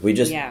do it. We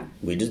just Yeah.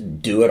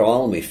 do it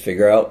all and we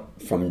figure out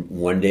from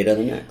one day to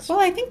the next. Well,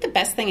 I think the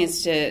best thing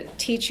is to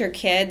teach your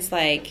kids,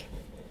 like,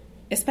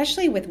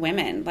 especially with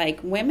women, like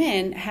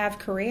women have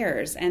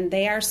careers and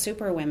they are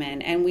super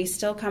women and we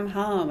still come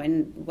home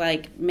and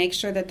like make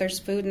sure that there's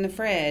food in the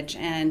fridge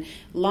and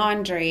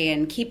laundry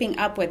and keeping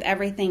up with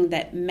everything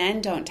that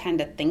men don't tend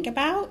to think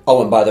about.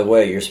 Oh, and by the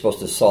way, you're supposed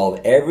to solve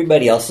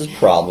everybody else's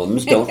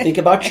problems. Don't think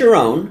about your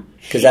own,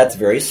 because that's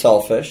very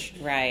selfish.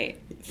 Right.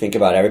 Think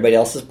about everybody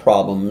else's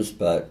problems,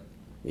 but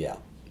yeah.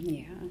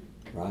 Yeah.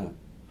 Right.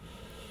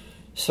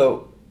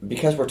 So,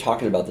 because we're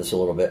talking about this a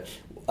little bit,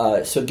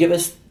 so give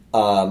us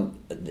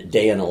the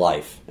day in the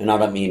life. And I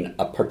don't mean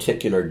a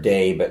particular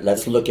day, but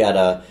let's look at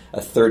a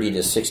 30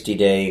 to 60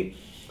 day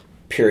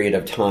period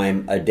of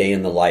time, a day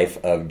in the life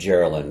of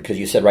Geraldine. Because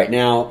you said right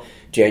now,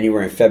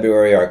 January and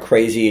February are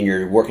crazy and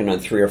you're working on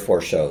 3 or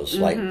 4 shows.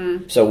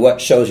 So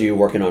what shows are you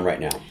working on right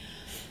now?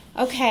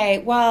 Okay,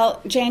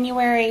 well,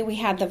 January we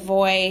had The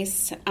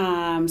Voice,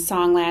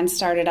 Songland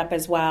started up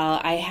as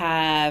well. I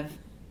have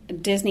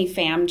Disney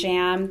Fam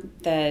Jam,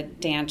 the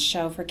dance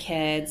show for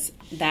kids,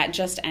 that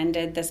just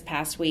ended this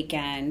past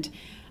weekend.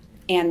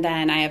 And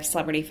then I have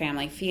Celebrity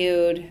Family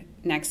Feud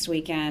next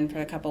weekend for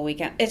a couple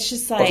weekends. It's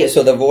just like... Okay,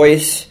 so The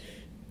Voice,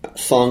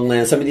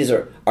 Songland, some of these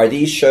are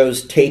these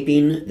shows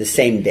taping the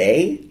same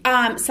day?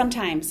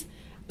 Sometimes.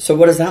 So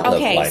what does that look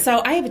Okay, like?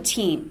 so I have a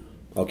team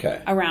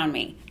Okay. around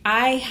me.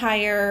 I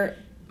hire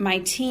my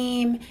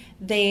team.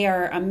 They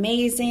are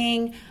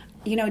amazing.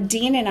 You know,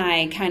 Dean and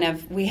I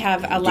we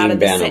have a lot Dean of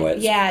the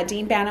Banowitz.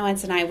 Dean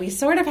Banowitz and I, we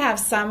sort of have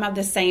some of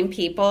the same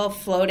people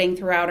floating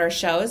throughout our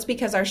shows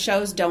because our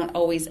shows don't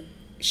always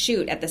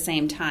shoot at the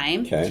same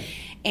time. Okay.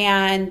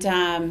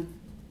 And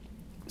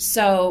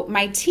so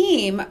my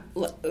team,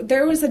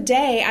 there was a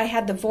day I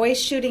had The Voice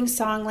shooting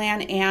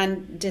Songland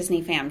and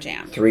Disney Fam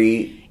Jam.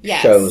 3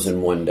 Yes. shows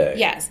in one day.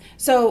 Yes.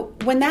 So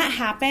when that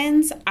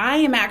happens, I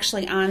am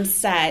actually on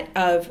set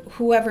of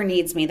whoever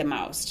needs me the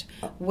most,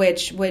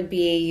 which would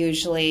be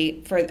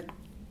usually for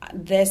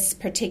this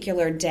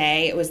particular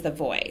day, it was The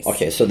Voice.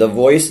 Okay, so The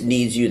Voice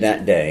needs you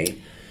that day.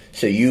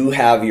 So you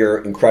have your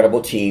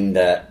incredible team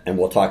and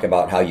we'll talk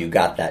about how you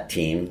got that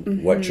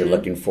team, what you're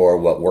looking for,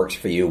 what works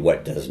for you,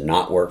 what does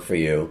not work for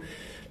you.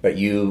 But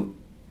you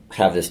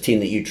have this team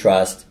that you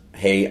trust.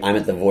 Hey, I'm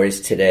at The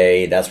Voice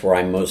today. That's where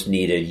I'm most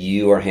needed.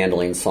 You are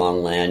handling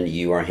Songland.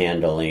 You are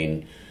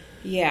handling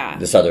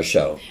this other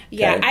show. Okay?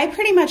 Yeah, I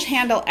pretty much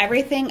handle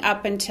everything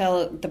up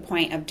until the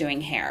point of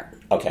doing hair.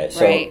 Okay,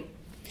 so right?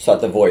 So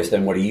at The Voice,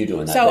 then what are you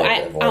doing that So day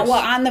at The Voice? well,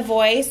 on The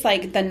Voice,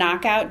 like the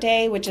knockout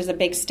day, which is a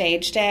big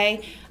stage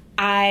day,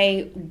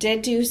 I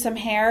did do some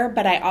hair,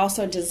 but I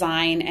also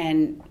design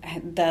and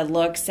the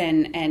looks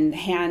and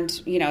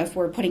hand, you know, if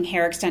we're putting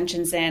hair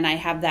extensions in, I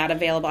have that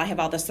available. I have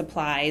all the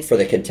supplies. For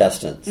the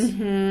contestants.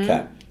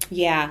 Okay.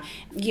 Yeah.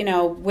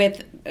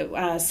 With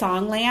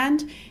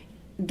Songland,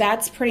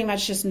 that's pretty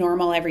much just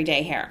normal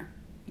everyday hair.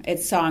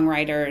 It's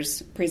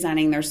songwriters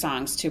presenting their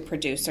songs to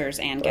producers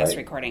and guest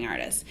recording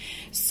artists.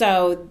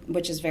 So,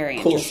 which is very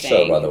interesting. Cool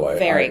show, by the way.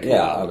 Very cool.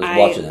 Yeah, I was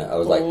watching it. I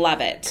was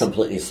love it.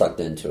 Completely sucked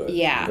into it.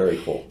 Yeah. Very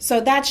cool. So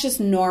that's just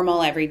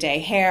normal everyday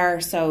hair.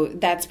 So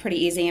that's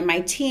pretty easy. And my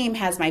team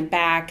has my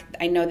back.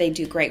 I know they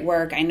do great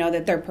work. I know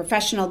that they're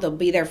professional. They'll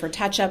be there for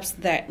touch-ups.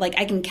 That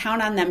I can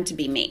count on them to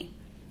be me.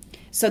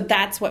 So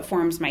that's what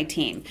forms my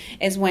team,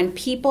 is when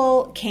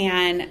people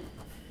can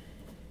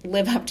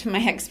live up to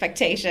my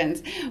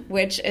expectations,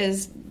 which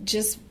is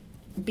just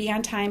be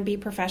on time, be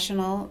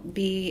professional,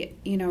 be,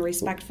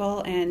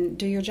 respectful, and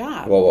do your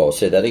job. Whoa,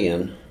 say that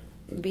again.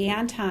 Be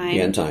on time.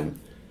 Be on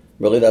time.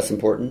 Really, that's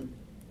important?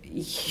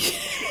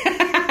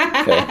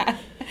 Okay.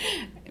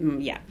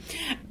 Yeah.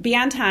 Be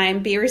on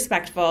time, be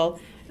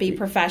respectful, be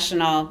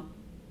professional,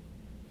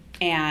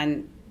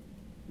 and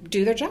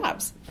do their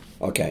jobs.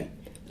 Okay.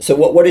 So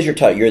what is your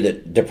title? You're the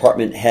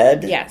department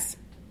head? Yes.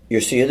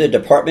 You're the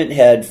department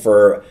head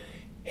for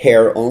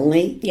hair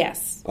only?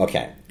 Yes.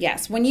 Okay.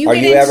 Yes. Are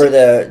you ever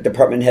the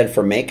department head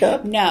for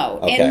makeup? No.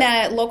 Okay. In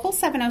the Local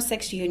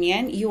 706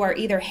 union, you are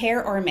either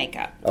hair or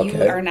makeup.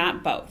 Okay. You are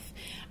not both.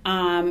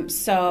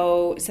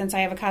 So since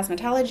I have a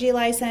cosmetology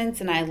license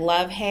and I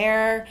love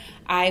hair,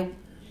 I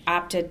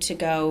opted to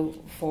go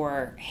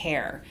for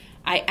hair.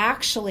 I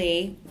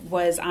actually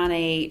was on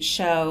a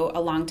show a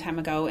long time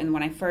ago, and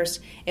when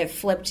it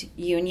flipped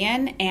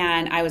union,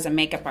 and I was a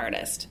makeup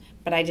artist.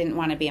 But I didn't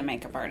want to be a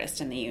makeup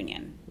artist in the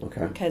union.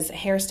 Okay. Because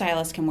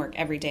hairstylists can work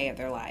every day of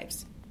their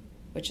lives,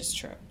 which is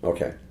true.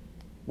 Okay.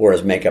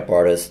 Whereas makeup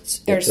artists,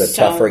 it's a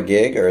tougher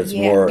gig, or it's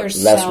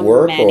less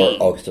work? Many.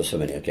 There's so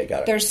many. Okay,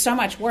 got it. There's so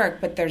much work,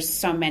 but there's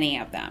so many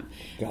of them.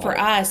 For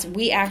us,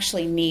 we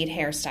actually need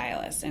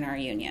hairstylists in our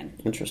union.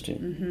 Interesting.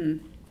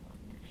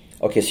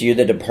 Mm-hmm. Okay, so you're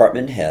the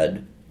department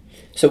head.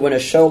 So when a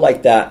show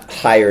like that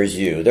hires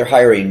you, they're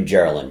hiring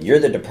Geraldine. You're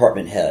the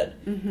department head.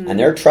 Mm-hmm. And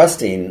they're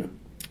trusting,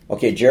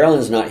 okay,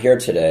 Geraldine's not here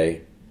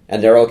today,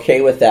 and they're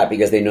okay with that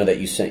because they know that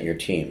you sent your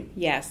team.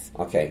 Yes.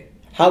 Okay.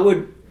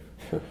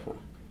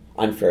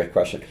 Unfair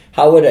question.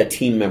 How would a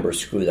team member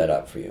screw that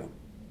up for you?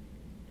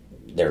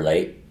 They're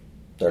late.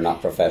 They're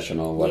not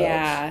professional. What else?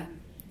 Yeah,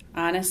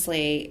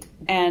 honestly,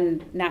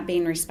 and not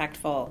being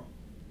respectful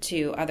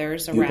to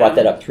others around. You brought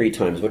that up 3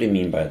 times. What do you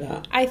mean by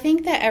that? I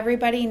think that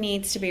everybody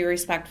needs to be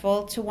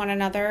respectful to one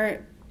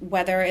another,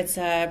 whether it's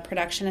a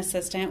production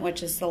assistant,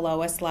 which is the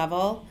lowest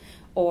level,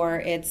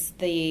 or it's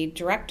the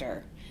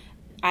director.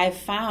 I've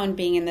found,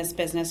 being in this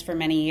business for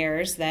many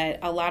years, that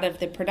a lot of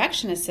the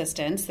production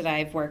assistants that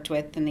I've worked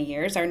with in the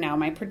years are now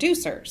my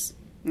producers.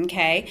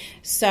 Okay?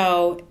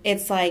 So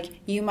it's like,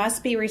 you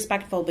must be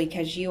respectful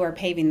because you are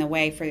paving the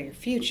way for your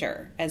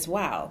future as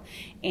well.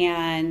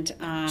 And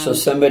so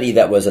somebody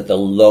that was at the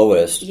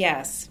lowest...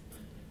 Yes.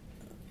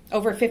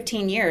 Over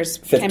 15 years.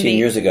 15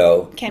 years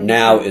ago,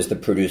 now is the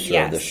producer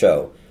of the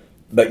show.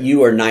 But you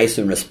were nice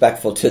and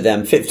respectful to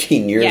them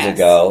 15 years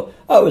ago.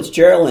 Oh, it's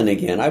Geraldine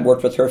again. I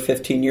worked with her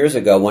 15 years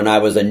ago when I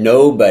was a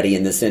nobody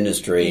in this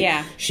industry.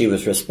 Yeah. She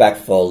was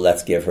respectful.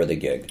 Let's give her the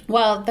gig.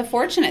 Well, the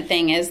fortunate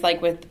thing is,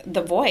 like with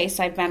The Voice,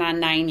 I've been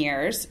on 9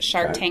 years,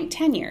 Shark Tank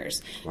 10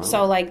 years. Wow.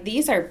 So,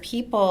 these are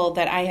people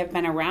that I have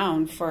been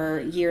around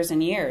for years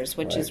and years,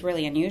 which is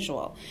really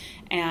unusual.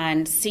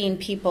 And seeing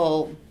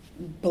people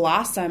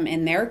blossom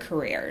in their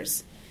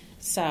careers.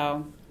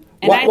 So...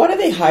 Why do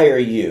they hire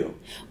you?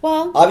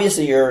 Well,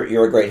 obviously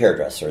you're a great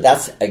hairdresser.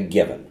 That's a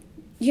given.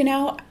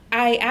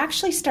 I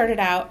actually started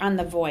out on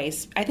The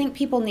Voice. I think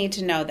people need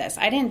to know this.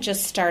 I didn't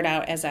just start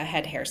out as a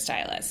head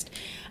hairstylist.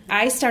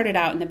 I started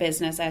out in the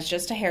business as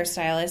just a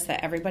hairstylist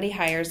that everybody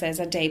hires as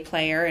a day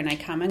player, and I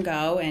come and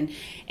go.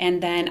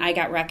 And then I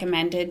got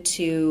recommended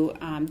to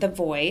The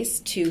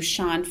Voice, to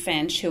Sean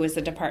Finch, who was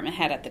the department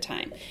head at the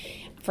time,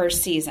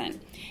 first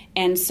season.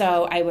 And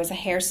so I was a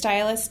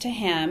hairstylist to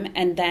him,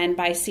 and then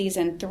by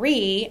season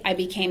 3, I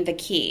became the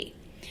key.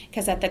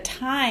 Because at the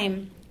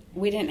time,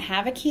 we didn't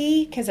have a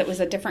key, because it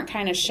was a different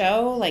kind of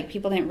show.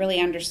 People didn't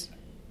really understand.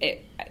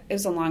 It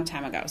was a long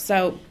time ago.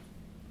 So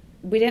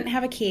we didn't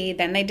have a key.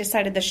 Then they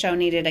decided the show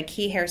needed a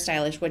key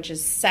hairstylist, which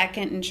is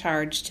second in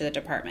charge to the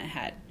department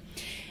head.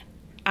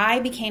 I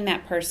became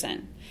that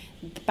person.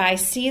 By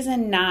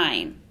season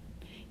 9,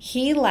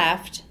 he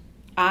left.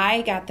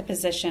 I got the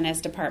position as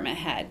department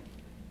head.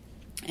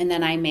 And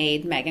then I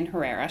made Megan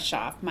Herrera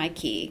Schaaf my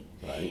key.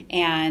 Right.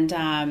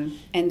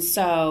 And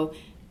so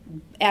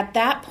at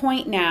that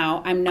point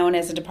now, I'm known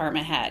as a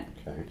department head.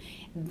 Okay.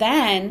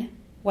 Then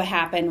what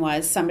happened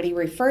was somebody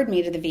referred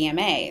me to the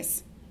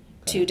VMAs,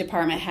 to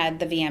department head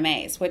the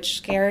VMAs, which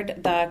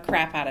scared the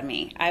crap out of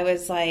me. I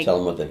was like... Tell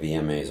them what the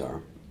VMAs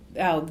are.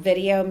 Oh,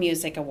 Video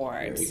Music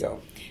Awards. There you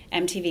go.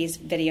 MTV's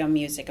Video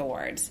Music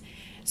Awards.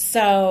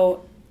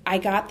 So I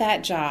got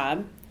that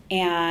job,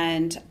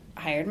 and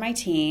hired my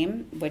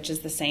team, which is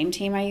the same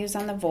team I use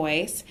on The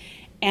Voice,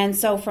 And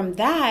so from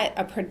that,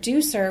 a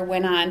producer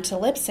went on to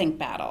Lip Sync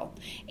Battle.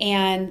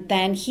 And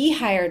then he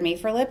hired me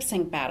for Lip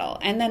Sync Battle.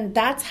 And then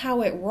that's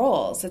how it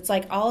rolls. It's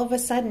like all of a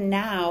sudden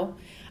now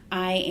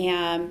I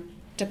am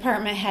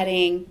department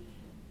heading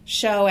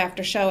show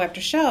after show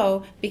after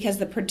show because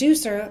the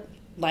producer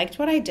liked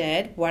what I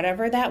did,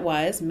 whatever that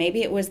was.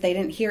 Maybe it was they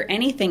didn't hear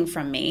anything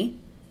from me,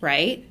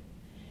 right?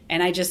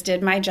 And I just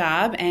did my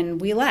job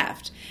and we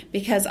left.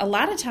 Because a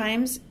lot of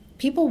times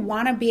people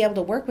want to be able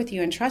to work with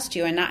you and trust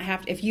you and not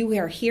have to, if you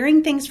are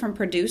hearing things from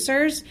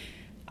producers,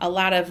 a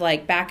lot of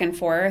like back and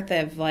forth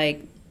of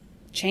like,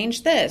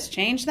 change this,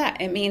 change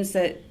that. It means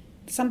that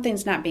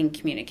something's not being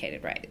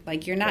communicated right.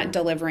 Like you're not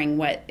delivering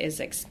what is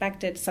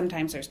expected.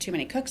 Sometimes there's too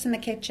many cooks in the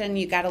kitchen.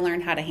 You got to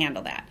learn how to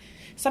handle that.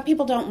 Some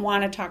people don't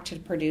want to talk to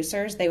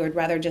producers. They would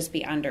rather just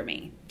be under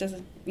me.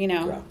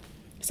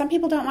 Some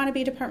people don't want to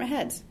be department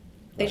heads.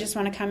 They just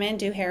want to come in,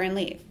 do hair, and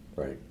leave.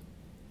 Right.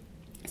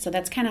 So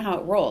that's kind of how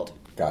it rolled.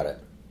 Got it.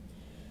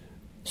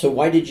 So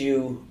why did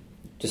you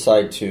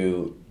decide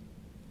to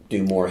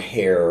do more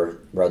hair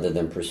rather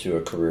than pursue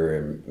a career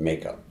in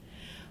makeup?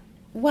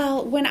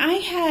 Well, when I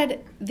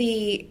had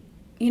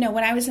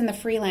when I was in the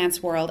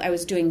freelance world, I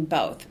was doing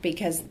both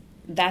because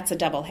that's a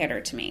double hitter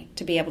to me,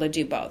 to be able to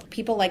do both.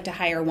 People like to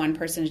hire one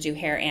person to do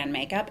hair and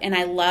makeup, and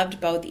I loved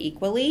both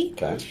equally.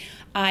 Okay.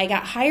 I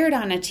got hired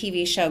on a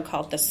TV show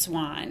called The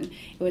Swan.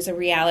 It was a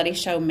reality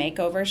show,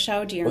 makeover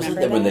show. Do you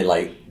remember that? Wasn't that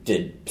when they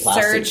did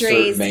plastic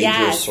surgeries? major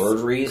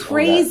surgeries?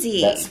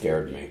 Crazy. That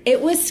scared me.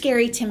 It was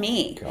scary to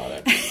me. Got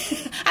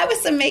it. I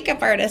was a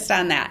makeup artist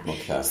on that.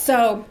 Okay.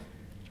 So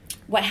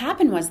what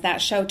happened was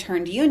that show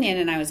turned union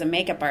and I was a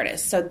makeup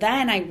artist. So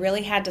then I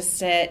really had to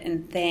sit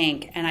and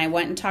think, and I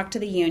went and talked to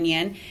the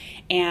union,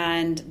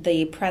 and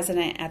the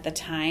president at the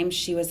time,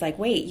 she was like,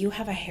 wait, you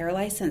have a hair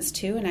license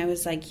too? And I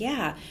was like,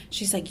 yeah.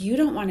 She's like, you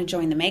don't want to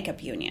join the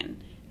makeup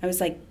union. I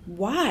was like,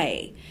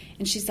 why?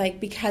 And she's like,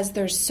 because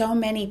there's so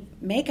many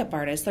makeup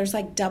artists. There's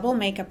like double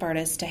makeup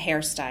artists to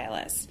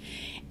hairstylists.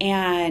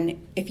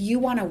 And if you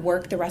want to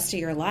work the rest of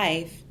your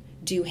life,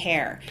 do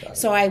hair.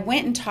 So I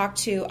went and talked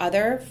to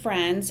other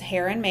friends,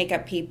 hair and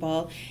makeup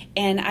people,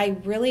 and I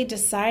really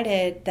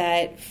decided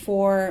that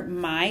for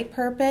my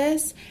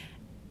purpose,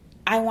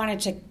 I wanted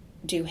to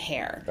do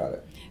hair. Got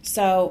it.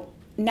 So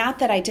not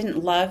that I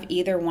didn't love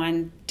either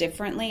one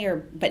differently,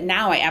 but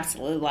now I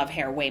absolutely love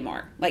hair way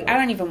more. Like I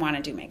don't even want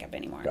to do makeup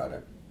anymore. Got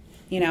it.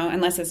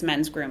 Unless it's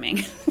men's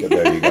grooming.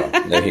 There you go.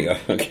 There you go.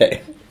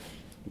 Okay.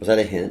 Was that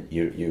a hint?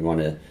 You want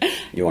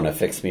to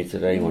fix me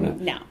today? You want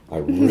to? No. I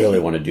really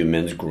want to do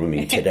men's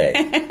grooming today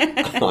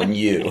on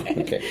you.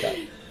 Okay, got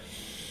it.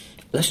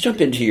 Let's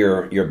jump into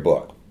your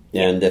book.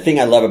 And the thing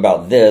I love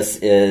about this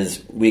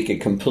is we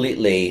could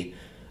completely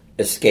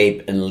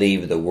escape and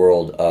leave the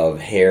world of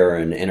hair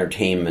and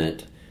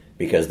entertainment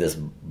because this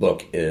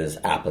book is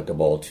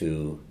applicable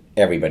to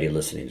everybody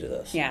listening to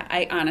this. Yeah,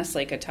 I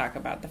honestly could talk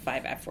about the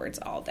 5 F words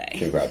all day.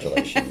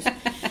 Congratulations.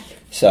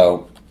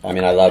 So, I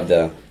love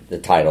the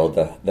title,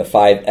 the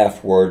 5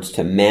 F words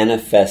to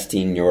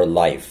manifesting your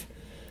life.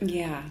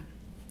 Yeah,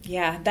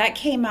 that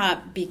came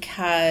up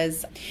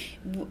because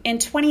in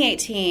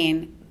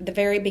 2018, the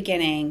very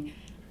beginning,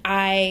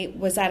 I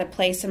was at a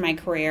place in my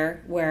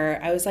career where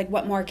I was like,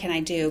 what more can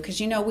I do? Because,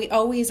 we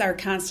always are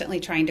constantly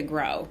trying to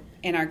grow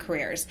in our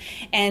careers.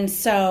 And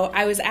so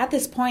I was at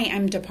this point,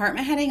 I'm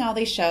department heading all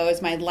these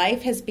shows. My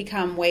life has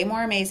become way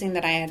more amazing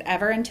than I had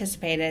ever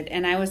anticipated.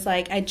 And I was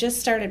like, I just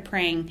started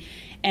praying,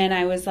 and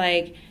I was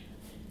like,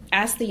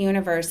 ask the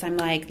universe, I'm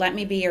like, let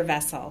me be your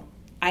vessel.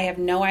 I have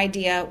no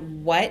idea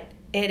what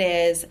it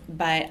is,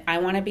 but I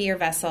want to be your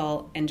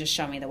vessel and just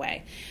show me the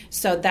way.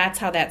 So that's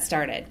how that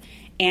started.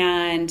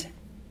 And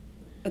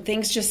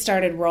things just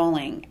started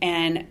rolling.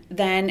 And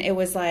then it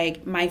was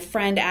like, my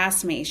friend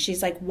asked me,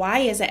 she's like, why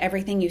is it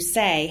everything you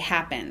say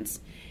happens?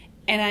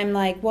 And I'm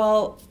like,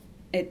 well,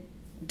 it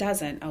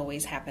doesn't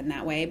always happen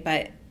that way,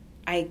 but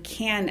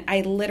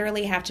I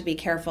literally have to be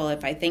careful.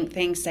 If I think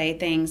things, say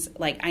things,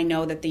 like I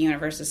know that the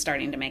universe is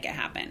starting to make it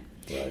happen.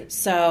 Right.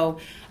 So,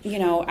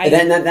 and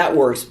then that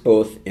works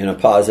both in a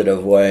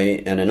positive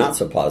way and a not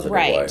so positive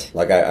way.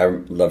 Like I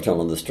love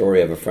telling the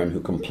story of a friend who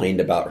complained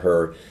about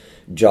her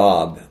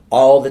job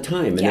all the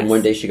time, and then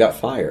one day she got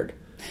fired.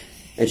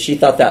 And she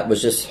thought that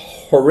was just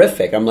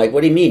horrific. I'm like,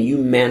 what do you mean? You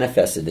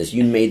manifested this.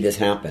 You made this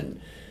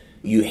happen.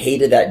 You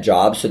hated that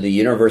job, so the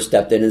universe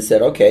stepped in and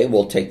said, okay,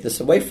 we'll take this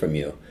away from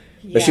you.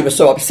 But she was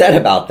so upset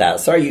about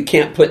that. Sorry, you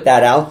can't put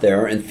that out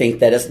there and think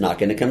that it's not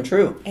going to come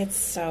true. It's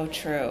so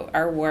true.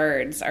 Our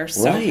words are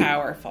so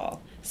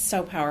powerful.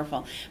 So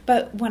powerful.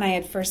 But when I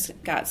had first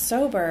got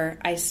sober,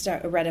 I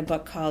read a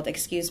book called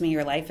Excuse Me,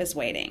 Your Life is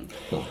Waiting,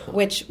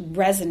 which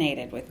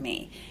resonated with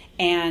me.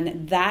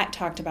 And that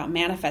talked about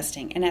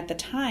manifesting. And at the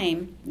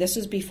time, this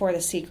was before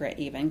The Secret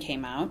even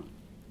came out,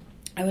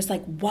 I was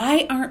like,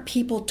 why aren't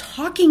people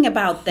talking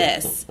about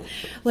this?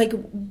 Like,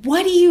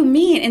 what do you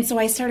mean? And so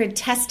I started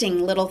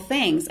testing little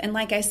things. And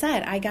like I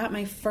said, I got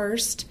my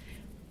first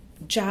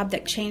job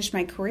that changed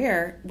my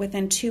career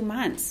within 2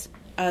 months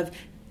of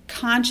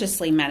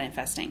consciously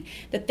manifesting.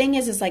 The thing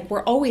is like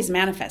we're always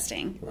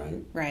manifesting,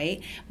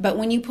 right? But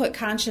when you put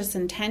conscious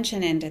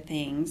intention into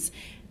things,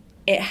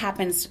 it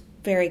happens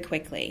very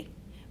quickly.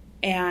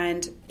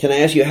 And can I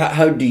ask you,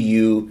 how do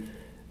you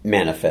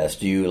manifest?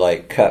 Do you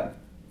like cut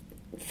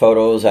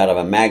photos out of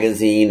a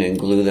magazine and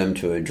glue them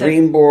to a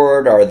dream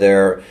board? Are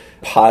there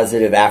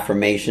positive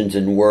affirmations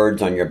and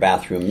words on your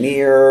bathroom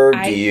mirror?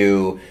 Do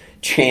you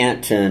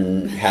chant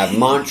and have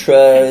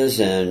mantras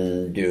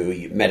and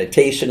do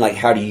meditation? Like,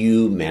 how do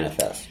you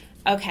manifest?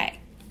 Okay.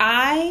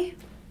 I,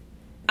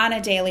 on a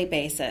daily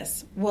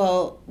basis,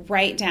 will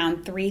write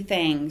down 3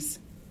 things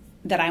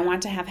that I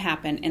want to have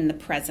happen in the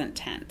present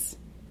tense.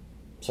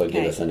 So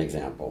give us an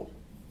example.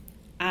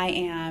 I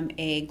am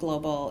a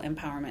global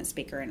empowerment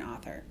speaker and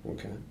author.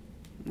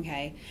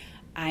 Okay.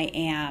 I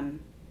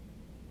am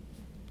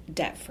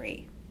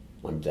debt-free.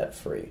 I'm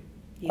debt-free.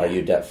 Yeah. Are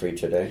you debt-free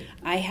today?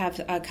 I have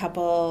a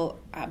couple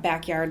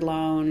backyard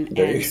loan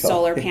and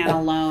solar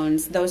panel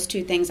loans. Those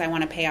 2 things I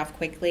want to pay off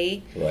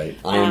quickly. Right.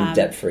 I am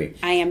debt-free.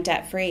 I am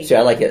debt-free. See,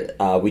 I like it.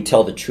 We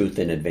tell the truth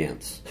in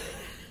advance.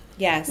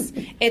 Yes.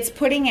 It's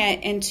putting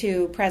it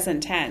into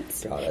present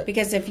tense. Got it.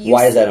 Because if you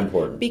Why is that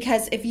important?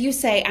 Because if you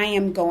say I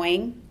am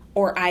going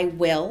or I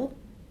will,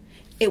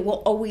 it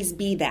will always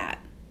be that.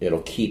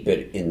 It'll keep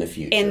it in the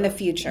future. In the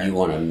future. You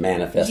want to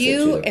manifest it to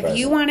the present. If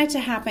you want it to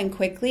happen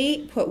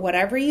quickly, put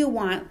whatever you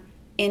want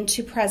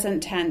into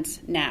present tense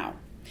now.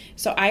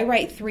 So I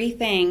write 3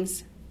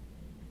 things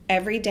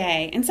every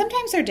day, and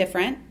sometimes they're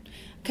different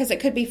because it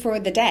could be for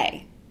the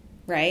day,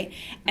 right?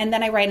 And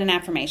then I write an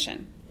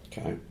affirmation.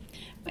 Okay.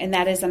 And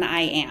that is an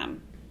I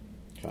am.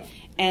 Okay.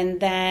 And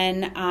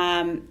then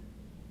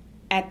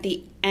at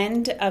the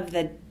end of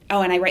the...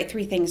 Oh, and I write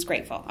 3 things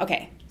grateful.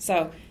 Okay,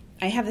 so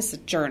I have this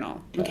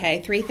journal,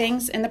 okay? 3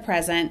 things in the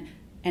present,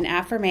 an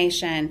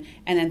affirmation,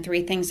 and then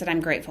 3 things that I'm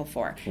grateful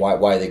for.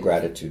 Why the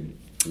gratitude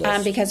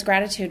list? Because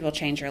gratitude will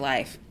change your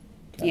life.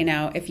 Okay. You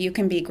know, if you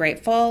can be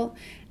grateful,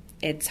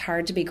 it's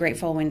hard to be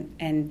grateful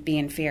and be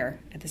in fear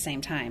at the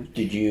same time.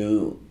 Did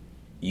you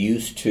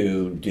used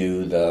to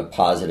do the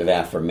positive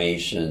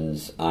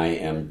affirmations? I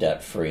am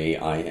debt-free,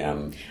 I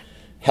am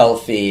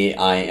healthy,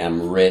 I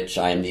am rich,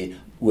 I am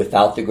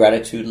without the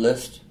gratitude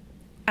list?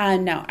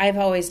 No, I've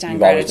always done You've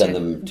gratitude. always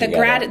done them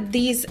together.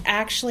 These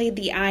actually,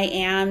 the I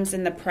ams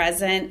in the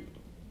present,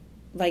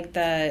 like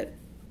the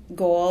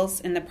goals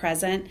in the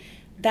present,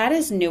 that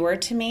is newer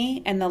to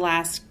me in the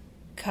last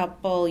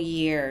couple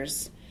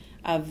years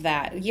of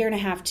that,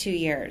 1.5 to 2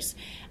 years.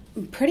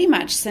 Pretty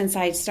much since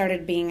I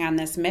started being on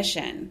this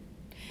mission,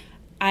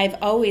 I've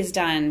always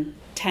done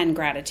 10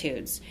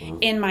 gratitudes. Wow.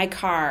 In my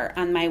car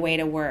on my way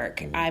to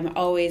work. I'm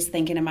always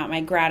thinking about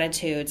my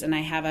gratitudes, and I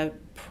have a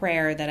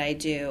prayer that I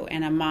do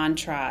and a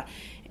mantra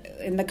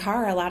in the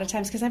car a lot of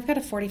times because I've got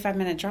a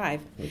 45-minute drive.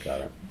 You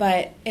got it.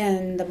 But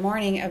in the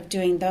morning of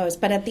doing those.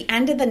 But at the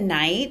end of the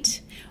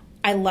night,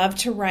 I love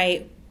to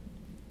write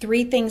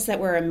 3 things that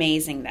were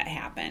amazing that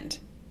happened.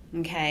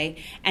 Okay?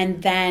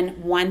 And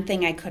then 1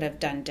 thing I could have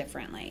done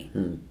differently.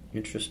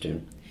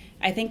 Interesting.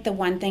 I think the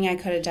 1 thing I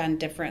could have done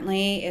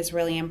differently is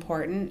really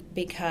important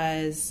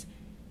because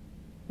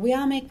we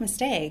all make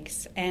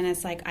mistakes. And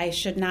it's like, I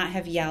should not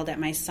have yelled at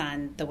my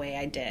son the way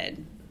I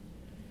did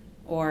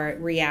or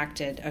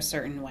reacted a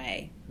certain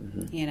way,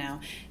 you know.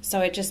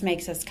 So it just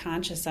makes us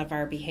conscious of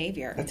our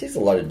behavior. That takes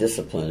a lot of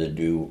discipline to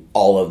do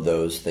all of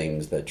those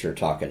things that you're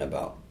talking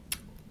about.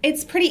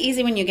 It's pretty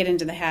easy when you get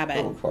into the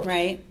habit,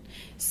 right?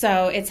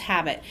 So it's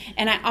habit.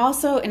 And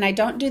I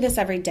don't do this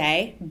every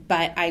day,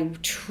 but I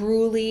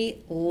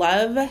truly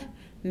love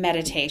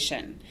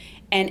meditation.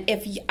 And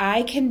if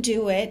I can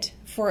do it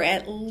for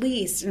at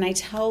least, and I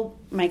tell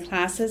my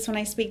classes when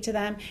I speak to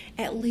them,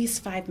 at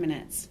least 5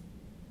 minutes.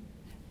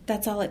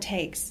 That's all it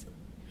takes.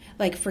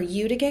 Like for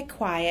you to get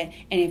quiet,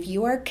 and if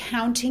you are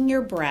counting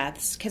your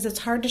breaths, because it's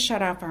hard to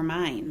shut off our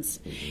minds.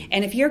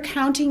 And if you're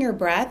counting your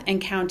breath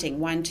and counting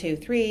 1, 2,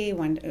 3,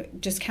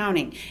 just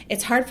counting,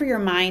 it's hard for your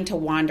mind to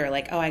wander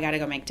like, oh, I got to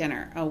go make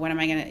dinner. Oh, what am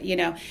I going to, you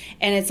know?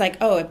 And it's like,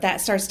 oh, if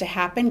that starts to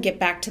happen, get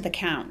back to the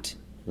count.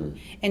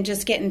 And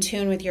just get in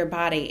tune with your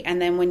body. And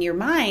then when your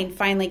mind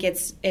finally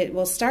it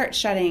will start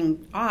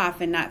shutting off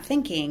and not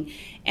thinking.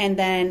 And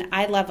then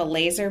I love a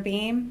laser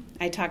beam.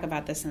 I talk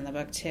about this in the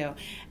book too.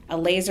 A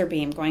laser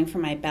beam going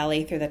from my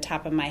belly through the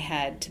top of my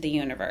head to the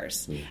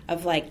universe.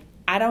 Of like,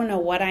 I don't know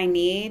what I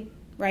need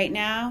right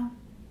now,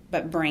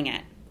 but bring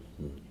it.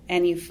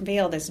 And you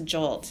feel this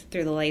jolt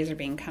through the laser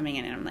beam coming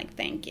in. And I'm like,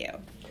 thank you.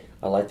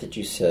 I like that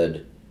you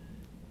said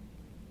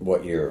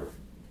what you're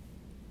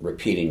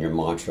repeating your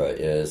mantra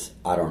is,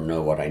 I don't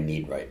know what I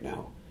need right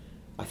now.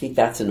 I think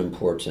that's an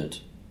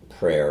important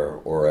prayer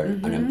or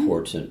an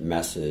important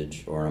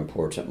message or an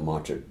important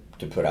mantra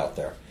to put out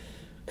there.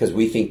 Because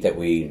we think that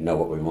we know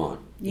what we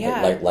want.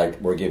 Yeah. Like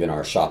we're giving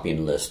our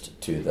shopping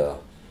list to the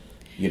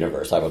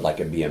universe. I would like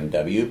a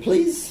BMW,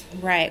 please.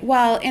 Right.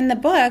 Well, in the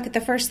book,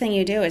 the first thing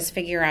you do is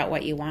figure out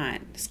what you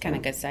want. It's kind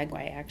of a good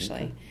segue,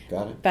 actually. Okay.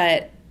 Got it.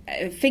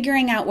 But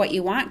figuring out what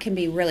you want can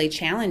be really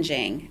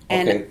challenging.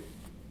 And okay.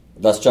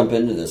 let's jump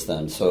into this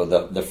then. So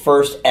the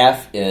first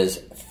F is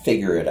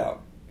figure it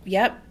out.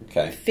 Yep.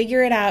 Okay.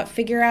 Figure it out.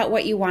 Figure out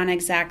what you want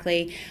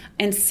exactly.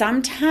 And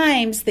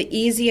sometimes the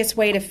easiest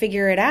way to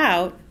figure it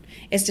out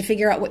is to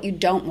figure out what you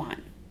don't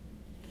want.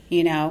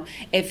 You know,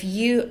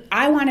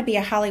 I want to be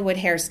a Hollywood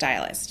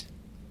hairstylist.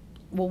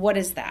 Well, what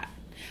is that?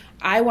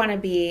 I want to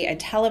be a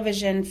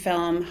television,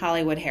 film,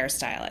 Hollywood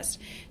hairstylist.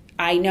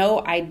 I know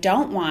I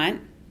don't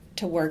want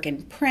to work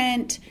in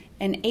print,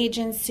 an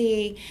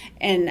agency,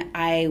 and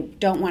I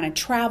don't want to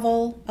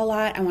travel a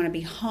lot. I want to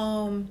be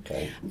home.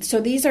 Okay.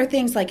 So these are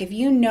things like if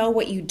you know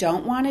what you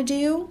don't want to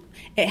do,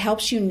 it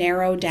helps you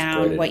narrow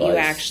down what you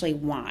actually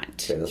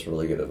want. Okay, that's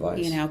really good advice.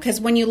 You know, because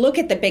when you look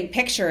at the big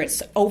picture,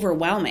 it's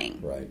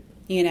overwhelming. Right.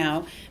 You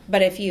know,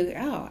 but if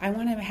I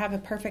want to have a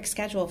perfect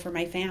schedule for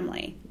my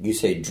family. You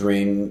say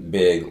dream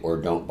big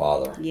or don't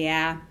bother.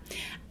 Yeah.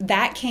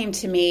 That came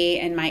to me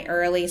in my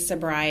early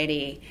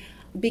sobriety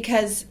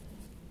because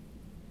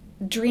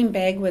dream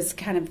big was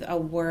kind of a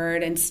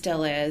word and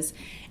still is.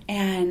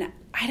 And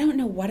I don't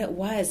know what it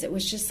was. It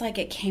was just like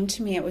it came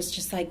to me. It was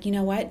just like, you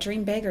know what?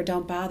 Dream big or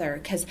don't bother.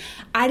 Because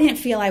I didn't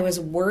feel I was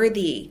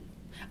worthy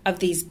of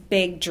these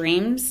big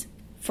dreams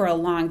for a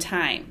long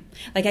time.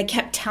 Like I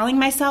kept telling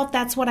myself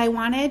that's what I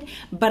wanted,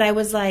 but I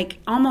was like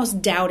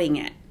almost doubting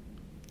it,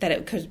 that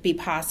it could be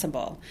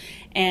possible.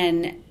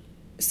 And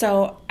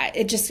so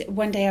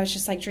one day I was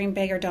just like, dream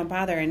big or don't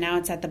bother. And now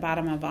it's at the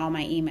bottom of all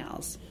my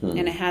emails. And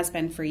it has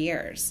been for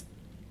years.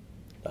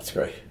 That's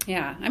great.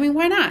 Yeah. I mean,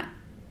 why not?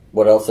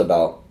 What else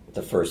about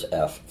the first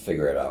F,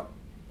 figure it out?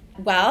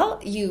 Well,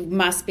 you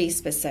must be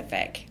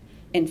specific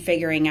in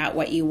figuring out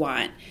what you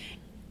want.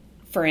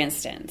 For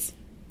instance,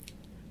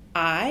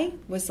 I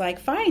was like,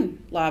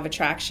 fine, law of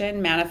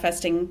attraction,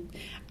 manifesting,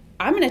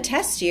 I'm going to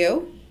test you.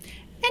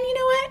 And you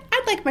know what?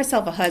 I'd like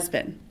myself a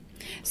husband.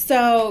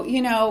 So,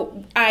 you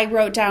know, I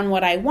wrote down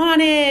what I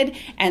wanted,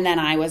 and then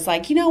I was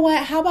like, you know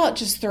what? How about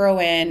just throw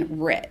in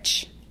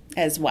rich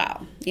as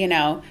well, you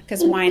know,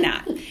 because why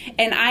not?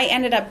 And I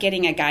ended up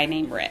getting a guy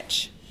named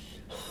Rich.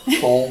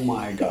 Oh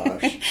my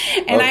gosh.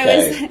 And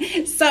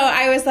okay.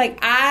 I was like,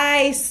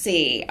 I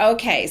see.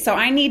 Okay, so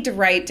I need to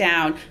write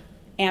down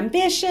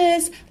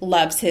ambitious,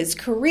 loves his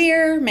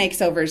career,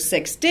 makes over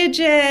 6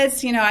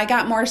 digits. You know, I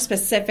got more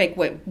specific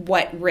with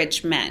what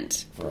rich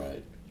meant.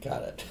 Right.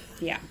 Got it.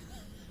 Yeah.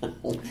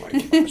 Oh my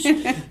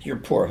gosh. Your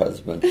poor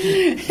husband.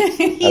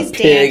 He's a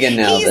pig and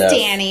now He's death.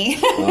 Danny.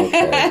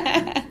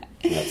 Okay.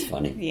 That's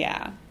funny.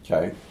 Yeah.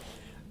 Okay.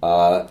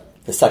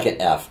 The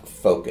second F,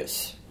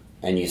 focus.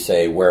 And you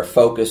say, where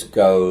focus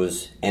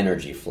goes,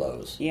 energy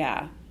flows.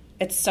 Yeah.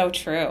 It's so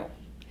true.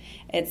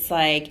 It's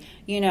like,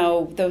 you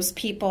know, those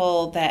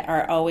people that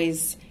are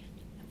always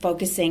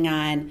focusing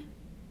on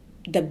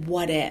the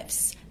what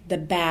ifs, the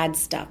bad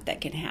stuff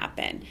that can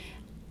happen.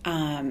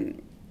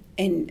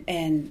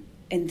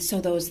 And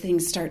so those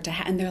things start to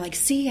happen. And they're like,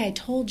 see, I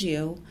told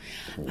you.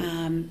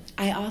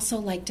 I also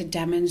like to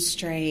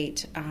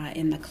demonstrate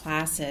in the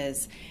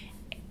classes.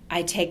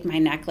 I take my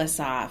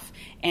necklace off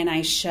and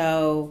I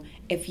show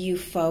if you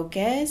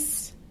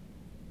focus,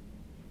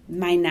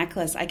 my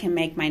necklace, I can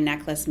make my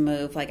necklace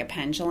move like a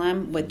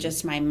pendulum with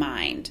just my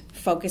mind,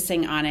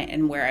 focusing on it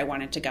and where I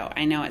want it to go.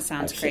 I know it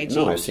sounds crazy.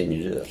 No, I've seen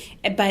you do this.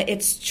 But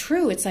it's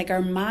true. It's like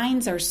our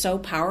minds are so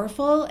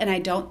powerful, and I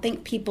don't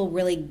think people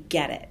really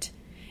get it.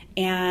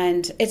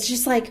 And it's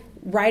just like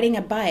riding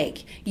a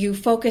bike. You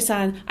focus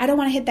on, I don't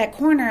want to hit that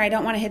corner. I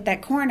don't want to hit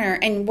that corner.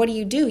 And what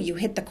do? You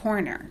hit the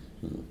corner,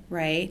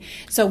 right?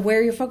 So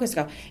where your focus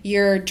go?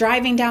 You're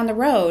driving down the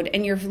road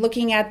and you're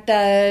looking at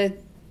the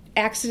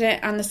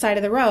accident on the side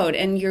of the road,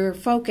 and your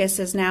focus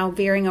is now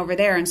veering over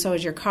there, and so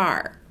is your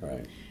car.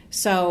 Right.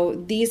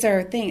 So these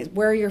are things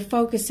where you're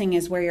focusing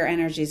is where your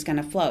energy is going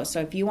to flow.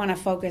 So if you want to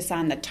focus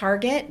on the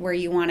target where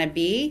you want to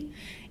be,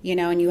 you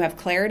know, and you have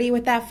clarity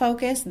with that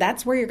focus,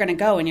 that's where you're going to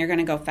go, and you're going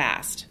to go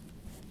fast.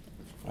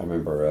 I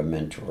remember a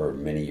mentor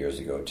many years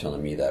ago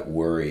telling me that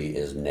worry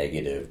is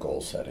negative goal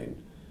setting.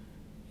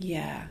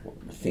 Yeah.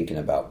 Thinking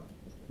about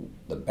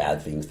the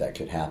bad things that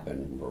could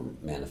happen, we're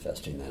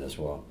manifesting that as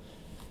well.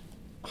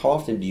 How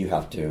often do you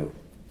have to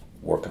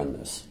work on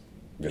this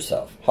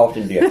yourself? How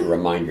often do you have to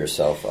remind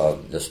yourself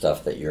of the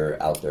stuff that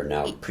you're out there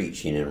now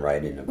preaching and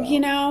writing about?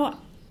 You know,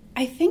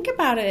 I think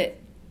about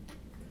it.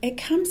 It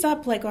comes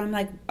up like when I'm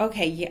like,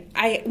 okay,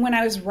 when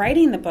I was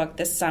writing the book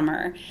this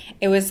summer,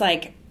 it was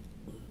like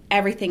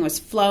everything was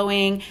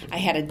flowing. I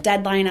had a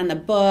deadline on the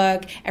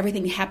book.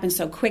 Everything happened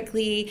so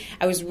quickly.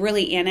 I was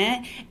really in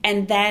it.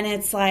 And then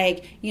it's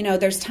like, you know,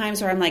 there's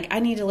times where I'm like,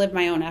 I need to live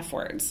my own F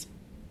words.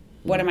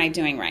 What am I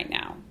doing right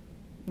now?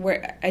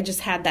 Where I just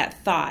had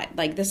that thought,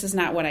 like, this is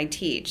not what I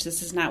teach.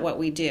 This is not what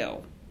we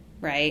do,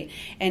 right?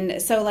 And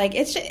so, like,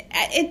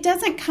 it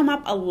doesn't come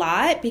up a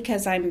lot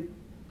because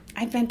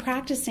I've been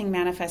practicing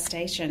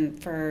manifestation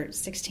for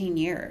 16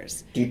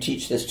 years. Do you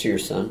teach this to your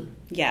son?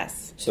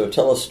 Yes. So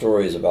tell us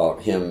stories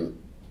about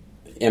him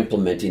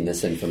implementing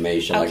this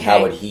information. Like,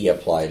 how would he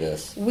apply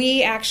this?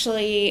 We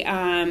actually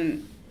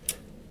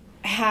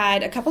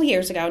had a couple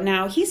years ago.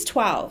 Now, he's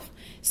 12.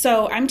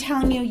 So I'm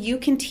telling you, you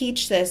can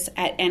teach this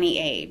at any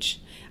age.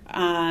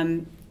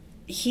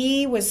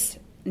 He was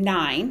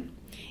 9,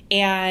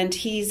 and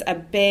he's a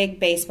big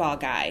baseball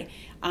guy,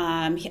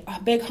 a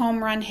big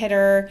home run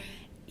hitter.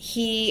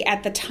 He,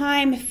 at the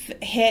time,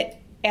 hit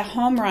a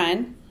home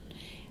run,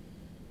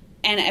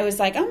 and I was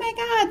like, oh my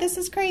God, this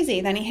is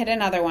crazy. Then he hit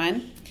another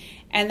one.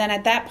 And then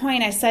at that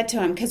point, I said to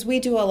him, because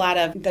we do a lot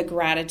of the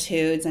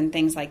gratitudes and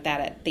things like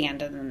that at the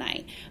end of the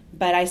night.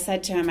 But I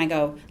said to him, I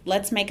go,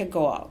 let's make a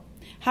goal.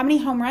 How many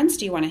home runs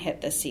do you want to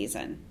hit this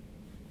season?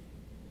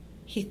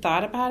 He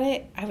thought about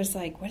it. I was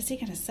like, what is he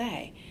going to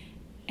say?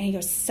 And he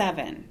goes,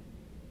 7.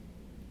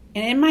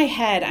 And in my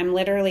head, I'm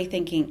literally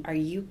thinking, are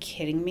you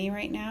kidding me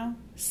right now?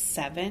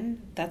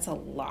 7? That's a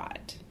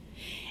lot.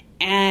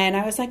 And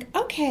I was like,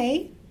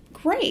 okay,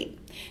 great.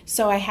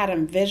 So I had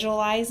him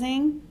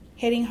visualizing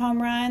hitting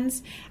home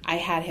runs. I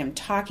had him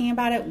talking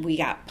about it. We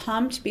got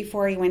pumped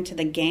before he went to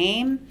the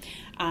game.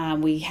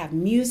 We have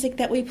music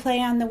that we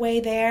play on the way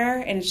there,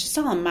 and it's just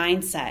all a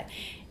mindset.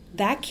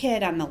 That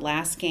kid on the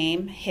last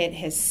game hit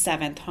his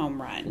 7th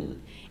home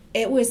run.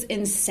 It was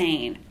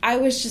insane. I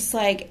was just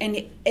like,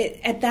 and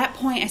at that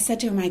point I said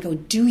to him, I go,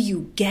 do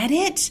you get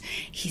it?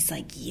 He's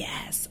like,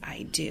 yes,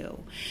 I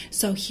do.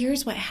 So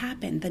here's what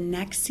happened. The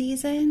next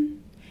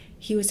season,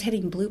 he was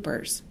hitting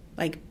bloopers,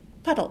 like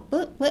puddle,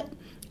 bloop, bloop.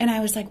 And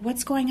I was like,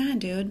 what's going on,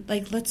 dude?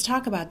 Like, let's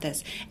talk about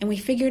this. And we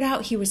figured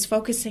out he was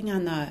focusing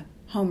on the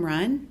home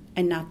run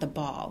and not the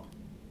ball.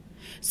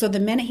 So the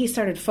minute he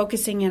started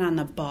focusing in on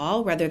the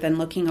ball rather than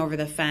looking over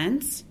the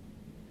fence,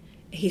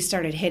 he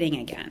started hitting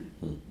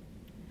again.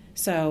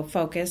 So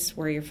focus,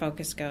 where your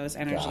focus goes,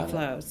 energy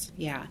flows.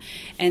 Yeah.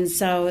 And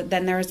so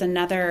then there was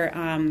another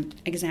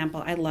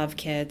example. I love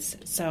kids.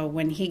 So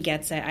when he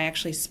gets it, I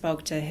actually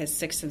spoke to his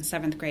 6th and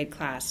 7th grade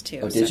class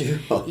too. Oh, did you?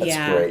 Oh,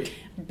 that's great.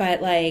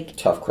 But like...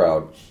 Tough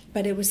crowd.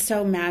 But it was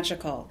so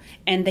magical.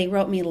 And they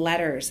wrote me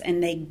letters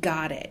and they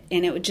got it.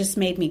 And it just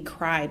made me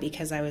cry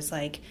because I was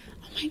like,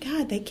 oh my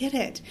God, they get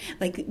it.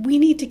 Like, we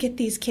need to get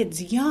these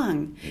kids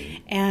young.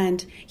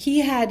 And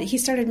he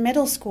started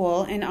middle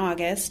school in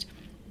August.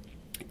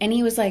 And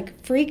he was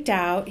like freaked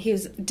out. He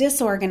was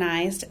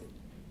disorganized.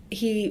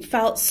 He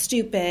felt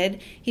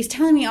stupid. He's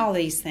telling me all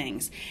these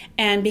things.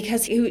 And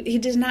because he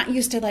did not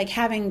used to like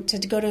having to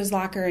go to his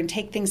locker and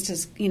take things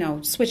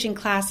to, switching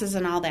classes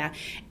and all that.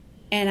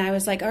 And I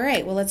was like, all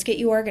right, well, let's get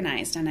you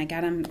organized. And I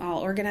got him all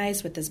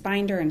organized with this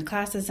binder and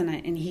classes.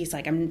 And he's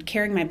like, I'm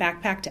carrying my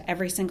backpack to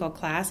every single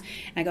class.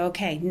 And I go,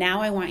 okay,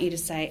 now I want you to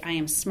say, I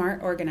am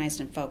smart,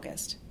 organized, and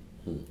focused.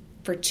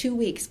 For 2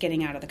 weeks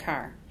getting out of the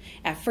car.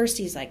 At first,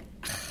 he's like,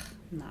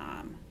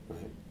 Mom.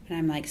 And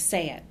I'm like,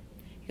 say it.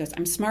 He goes,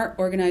 I'm smart,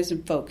 organized,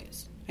 and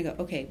focused. I go,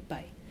 okay,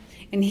 bye.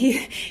 And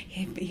he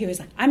was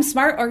like, I'm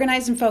smart,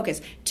 organized, and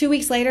focused. 2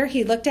 weeks later,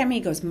 he looked at me,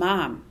 he goes,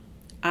 Mom,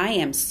 I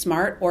am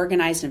smart,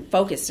 organized, and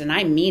focused, and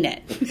I mean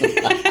it.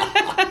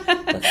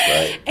 That's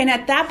right. And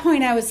at that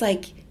point, I was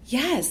like,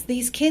 yes,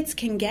 these kids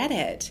can get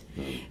it.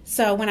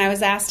 So when I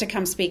was asked to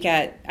come speak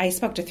I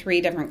spoke to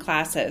 3 different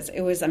classes.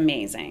 It was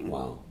amazing.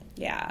 Wow.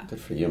 Yeah.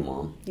 Good for you,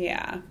 Mom.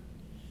 Yeah.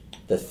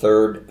 The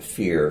third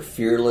fear,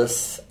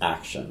 fearless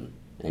action.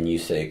 And you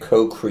say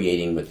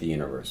co-creating with the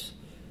universe.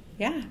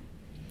 Yeah.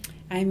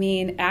 I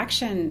mean,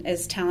 action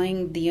is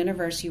telling the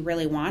universe you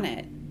really want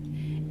it.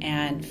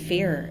 And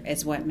fear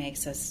is what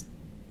makes us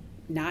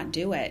not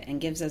do it and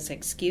gives us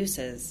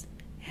excuses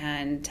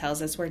and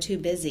tells us we're too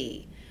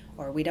busy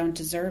or we don't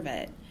deserve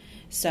it.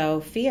 So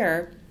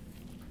fear,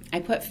 I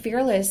put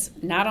fearless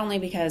not only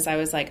because I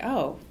was like,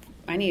 oh,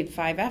 I need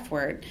 5 F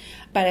word,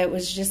 but it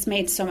was just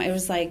made it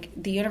was like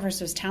the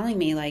universe was telling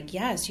me like,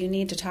 yes, you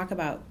need to talk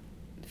about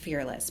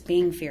fearless,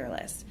 being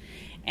fearless.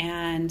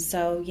 And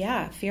so,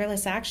 yeah,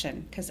 fearless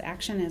action, because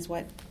action is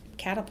what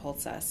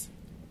catapults us.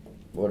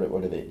 What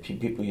are they?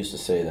 People used to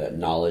say that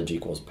knowledge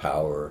equals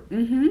power.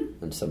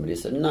 Mm-hmm. And somebody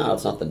said, no,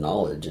 it's not the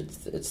knowledge,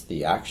 it's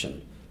the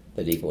action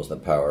that equals the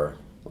power.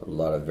 A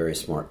lot of very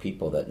smart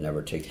people that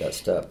never take that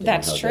step. They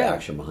That's don't have true. the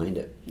action behind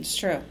it. It's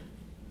true.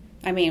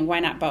 I mean, why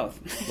not both?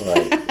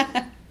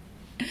 Right.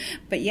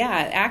 But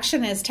yeah,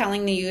 action is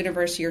telling the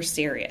universe you're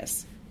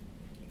serious.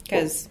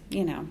 Because,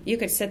 you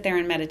could sit there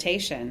in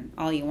meditation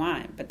all you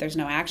want, but there's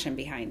no action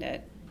behind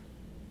it.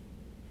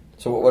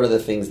 So what are the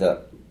things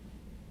that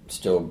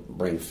still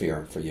bring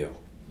fear for you?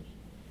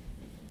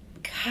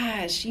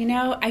 Gosh,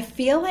 I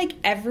feel like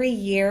every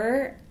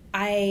year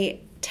I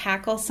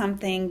tackle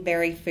something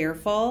very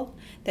fearful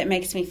that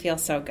makes me feel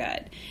so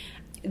good.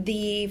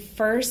 This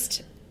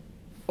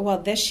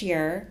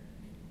year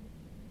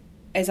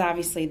is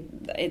obviously,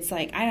 it's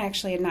like, I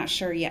actually am not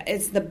sure yet.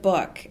 It's the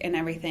book and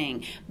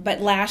everything. But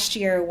last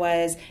year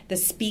was the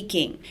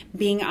speaking,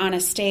 being on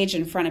a stage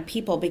in front of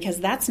people, because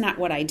that's not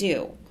what I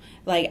do.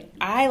 Like,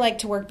 I like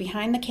to work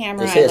behind the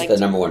camera. They say it's the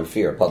number one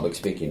fear, public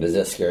speaking. Does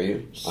that scare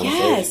you?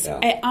 Yes, Yeah.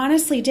 I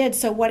honestly did.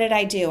 So what did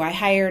I do? I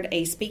hired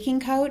a speaking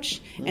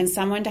coach and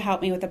someone to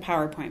help me with a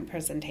PowerPoint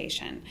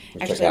presentation.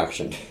 Took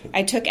action.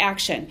 I took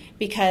action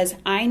because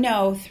I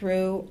know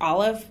through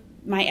all of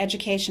my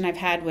education I've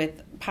had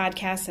with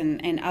podcasts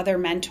and other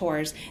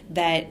mentors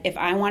that if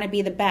I want to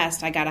be the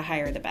best, I got to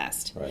hire the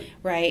best.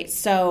 Right.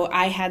 So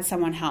I had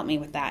someone help me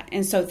with that.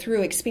 And so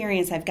through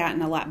experience, I've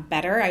gotten a lot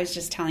better. I was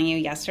just telling you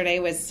yesterday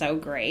was so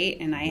great.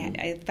 And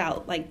I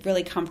felt like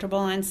really comfortable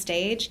on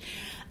stage.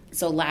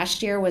 So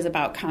last year was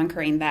about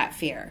conquering that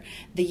fear.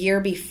 The year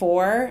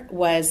before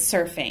was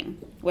surfing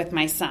with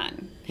my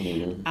son.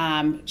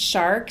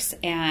 Sharks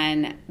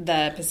and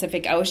the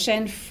Pacific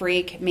Ocean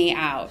freak me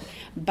out.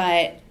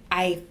 But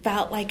I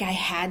felt like I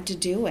had to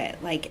do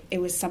it. Like it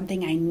was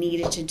something I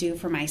needed to do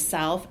for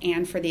myself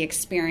and for the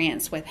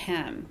experience with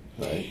him.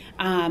 Right.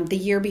 The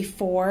year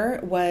before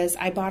was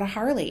I bought a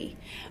Harley.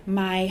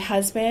 My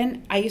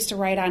husband, I used to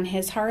ride on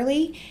his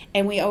Harley,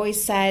 and we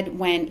always said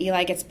when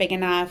Eli gets big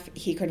enough,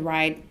 he could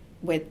ride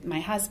with my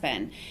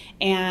husband.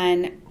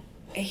 And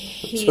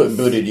so it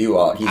booted you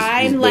out.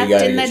 I'm left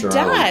in the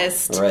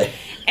dust. Right.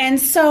 And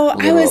so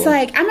I was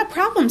like, I'm a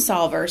problem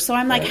solver. So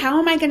I'm like, how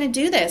am I going to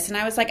do this? And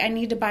I was like, I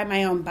need to buy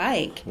my own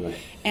bike. Right.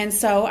 And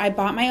so I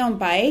bought my own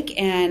bike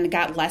and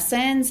got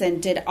lessons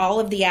and did all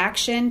of the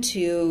action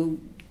to,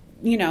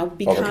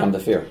 overcome the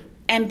fear.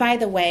 And by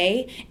the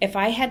way, if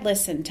I had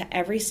listened to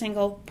every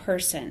single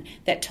person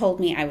that told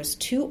me I was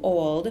too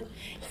old,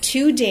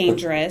 too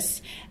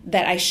dangerous,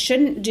 that I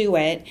shouldn't do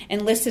it,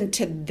 and listened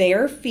to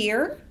their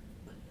fear,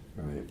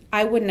 right,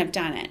 I wouldn't have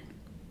done it.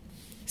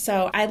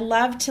 So I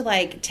love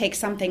to take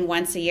something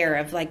once a year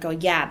of go,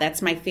 yeah,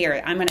 that's my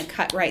fear. I'm going to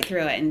cut right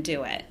through it and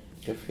do it.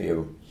 Good for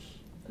you.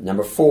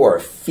 Number 4,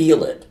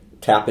 feel it.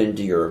 Tap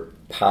into your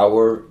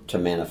power to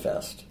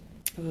manifest.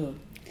 Ooh,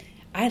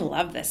 I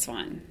love this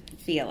one.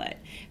 Feel it.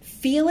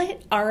 Feel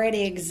it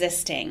already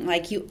existing.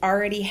 Like you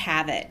already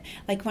have it.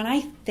 Like when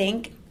I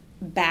think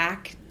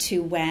back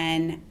to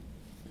when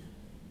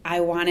I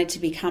wanted to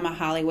become a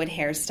Hollywood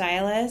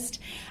hairstylist,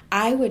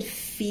 I would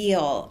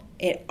feel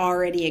it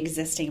already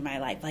existing in my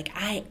life. Like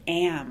I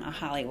am a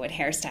Hollywood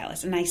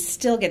hairstylist, and I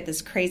still get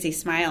this crazy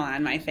smile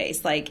on my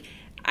face. Like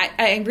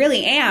I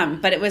really am,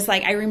 but it was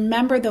like I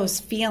remember those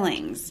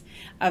feelings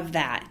of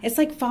that. It's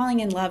like falling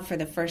in love for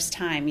the first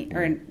time,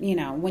 or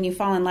when you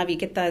fall in love, you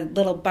get the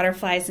little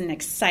butterflies and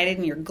excited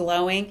and you're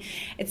glowing.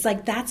 It's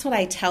like that's what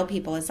I tell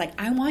people. It's like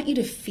I want you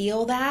to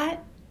feel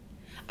that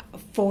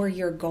for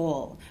your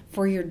goal,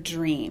 for your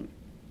dream,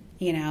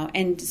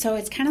 and so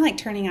it's kind of like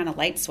turning on a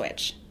light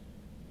switch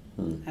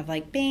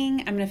of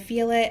bing, I'm going to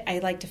feel it. I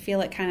like to feel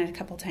it kind of a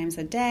couple times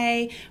a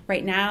day.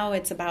 Right now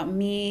it's about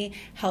me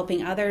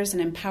helping others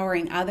and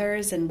empowering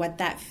others and what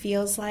that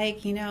feels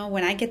like.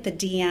 When I get the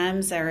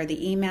DMs or the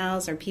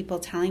emails or people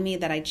telling me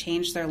that I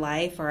changed their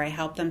life or I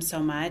helped them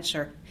so much,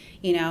 or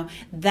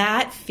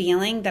that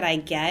feeling that I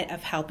get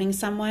of helping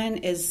someone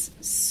is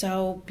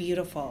so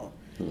beautiful.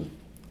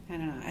 I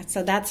don't know.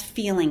 So that's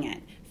feeling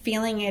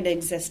it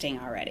existing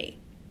already.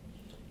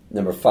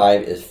 Number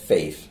 5 is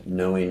faith,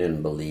 knowing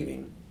and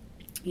believing.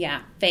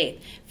 Yeah,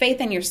 faith. Faith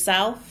in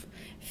yourself,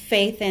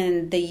 faith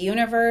in the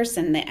universe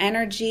and the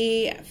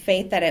energy,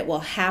 faith that it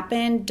will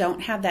happen. Don't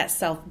have that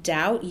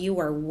self-doubt. You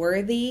are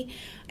worthy.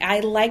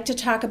 I like to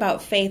talk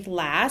about faith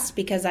last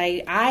because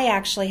I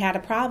actually had a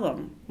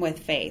problem with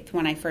faith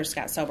when I first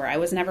got sober. I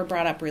was never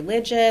brought up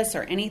religious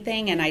or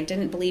anything, and I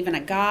didn't believe in a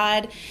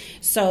God.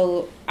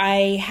 So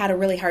I had a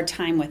really hard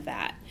time with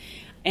that.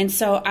 And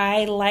so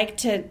I like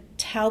to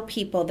tell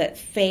people that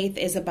faith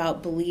is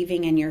about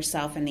believing in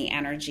yourself and the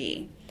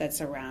energy that's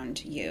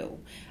around you.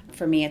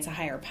 For me, it's a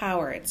higher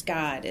power, it's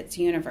God, it's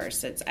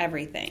universe, it's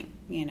everything,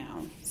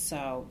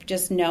 So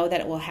just know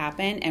that it will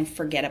happen and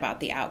forget about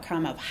the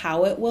outcome of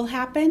how it will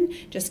happen.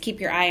 Just keep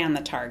your eye on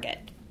the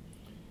target.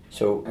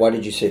 So why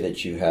did you say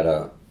that you had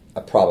a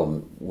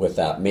problem with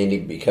that? Mainly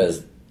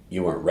because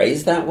you weren't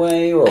raised that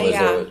way, or was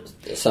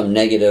there some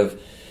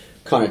negative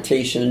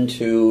connotation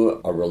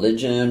to a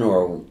religion,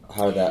 or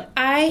how did that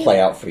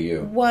play out for you?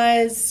 I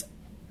was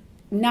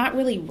not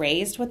really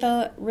raised with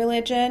a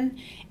religion,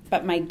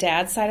 but my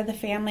dad's side of the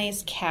family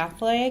is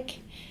Catholic.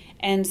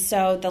 And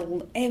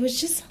so it was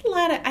just a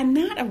lot of, I'm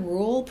not a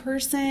rule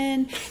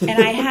person, and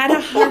I had a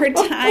hard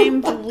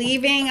time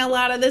believing a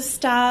lot of this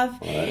stuff.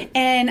 Right.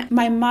 And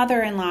my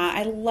mother-in-law,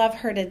 I love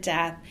her to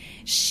death.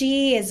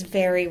 She is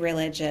very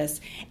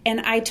religious.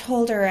 And I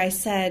told her, I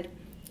said,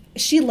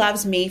 she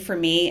loves me for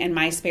me and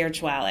my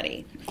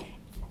spirituality.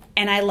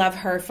 And I love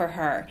her for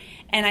her.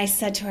 And I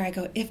said to her, I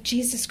go, if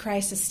Jesus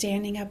Christ is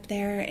standing up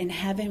there in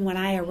heaven when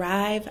I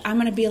arrive, I'm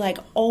going to be like,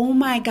 oh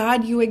my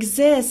God, you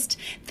exist.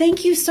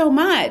 Thank you so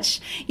much.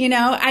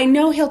 I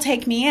know he'll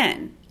take me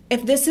in.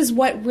 If this is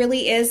what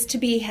really is to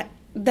be,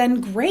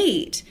 then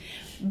great.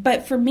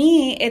 But for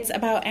me, it's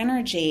about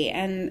energy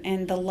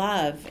and the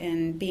love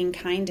and being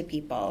kind to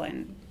people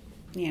and,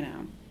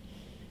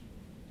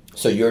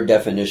 So your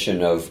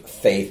definition of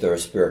faith or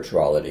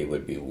spirituality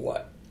would be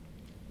what?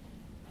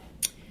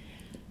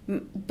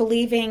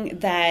 Believing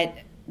that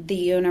the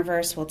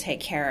universe will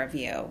take care of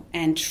you,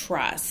 and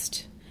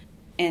trust,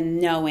 and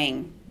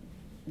knowing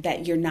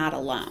that you're not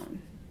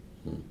alone.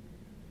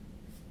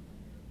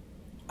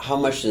 How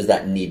much does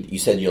that need? You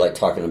said you like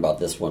talking about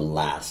this one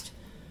last.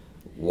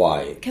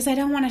 Why? Because I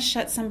don't want to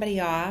shut somebody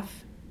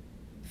off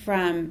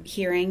from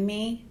hearing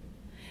me,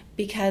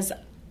 because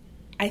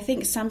I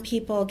think some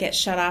people get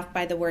shut off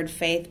by the word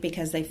faith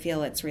because they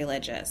feel it's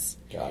religious.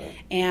 Got it.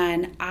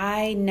 And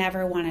I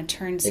never want to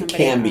turn somebody It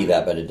can off. be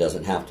that, but it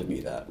doesn't have to be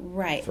that.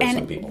 Right. For and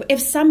some people.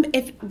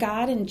 if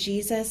God and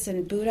Jesus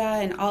and Buddha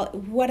and all,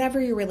 whatever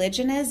your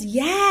religion is,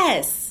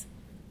 yes.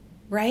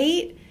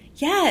 Right?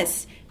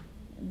 Yes.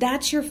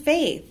 That's your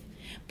faith.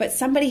 But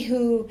somebody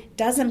who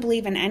doesn't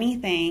believe in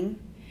anything,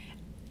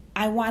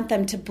 I want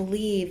them to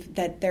believe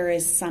that there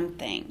is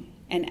something,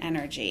 an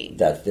energy.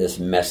 That this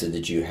message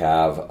that you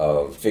have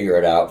of figure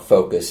it out,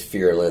 focus,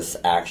 fearless,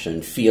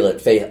 action, feel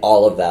it, faith,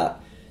 all of that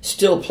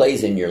still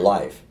plays in your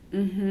life.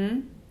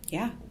 Mm-hmm.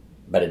 Yeah.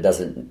 But it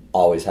doesn't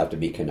always have to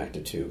be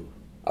connected to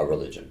a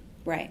religion.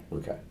 Right.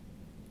 Okay.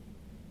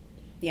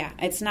 Yeah.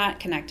 It's not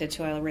connected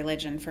to a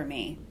religion for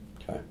me.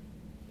 Okay.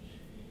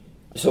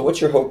 So what's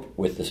your hope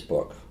with this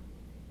book?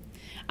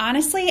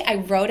 Honestly, I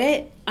wrote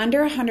it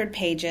under 100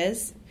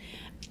 pages.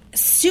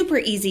 Super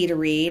easy to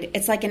read.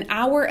 It's like an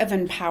hour of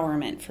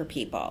empowerment for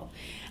people.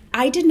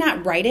 I did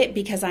not write it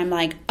because I'm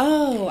like,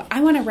 oh,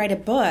 I want to write a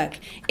book.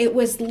 It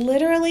was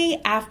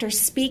literally after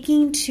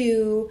speaking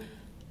to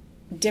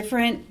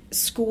different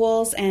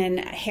schools and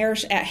at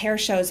hair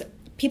shows,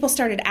 people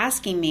started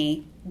asking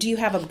me, do you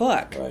have a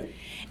book? Right.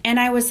 And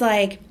I was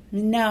like,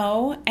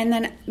 no. And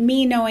then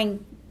me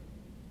knowing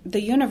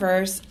the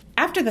universe,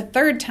 after the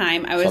third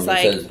time, I was Someone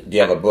like... says, do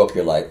you have a book?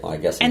 You're like, well, I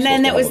guess I'm And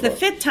then supposed it to was have the a book.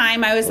 fifth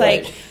time, I was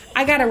Right. like,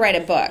 I got to write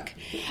a book.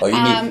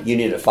 Oh, you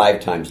need it 5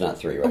 times, not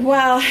 3, right?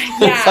 Well,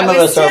 yeah, Some I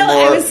of was us are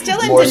I was still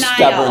in more denial.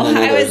 stubborn than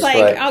I was others,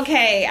 like, right.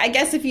 okay, I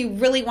guess if you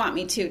really want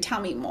me to, tell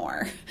me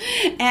more.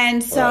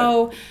 And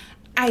so Right.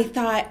 I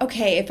thought,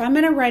 okay, if I'm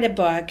going to write a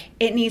book,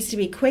 it needs to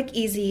be quick,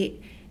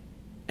 easy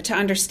to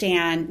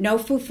understand, no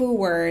foo-foo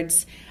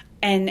words,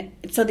 and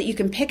so that you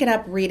can pick it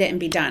up, read it, and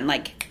be done,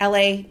 like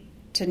LA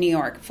to New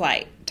York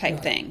flight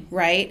type thing,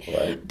 right?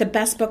 Right. The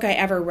best book I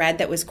ever read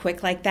that was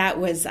quick like that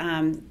was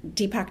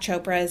Deepak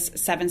Chopra's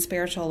 7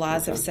 Spiritual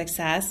Laws of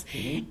Success.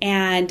 Mm-hmm.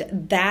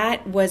 And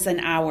that was an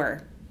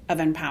hour of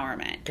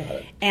empowerment. Got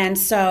it. And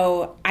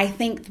so I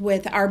think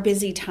with our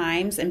busy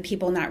times and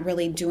people not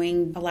really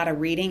doing a lot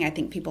of reading, I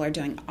think people are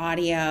doing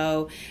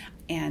audio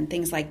and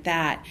things like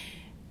that.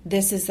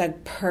 This is a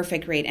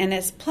perfect read. And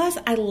it's plus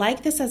I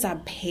like this as a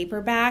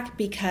paperback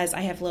because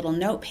I have little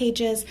note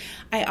pages.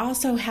 I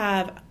also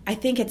have, I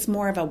think it's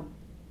more of a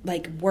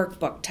like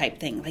workbook type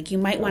thing. Like you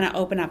might want to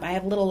open up. I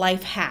have little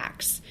life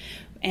hacks.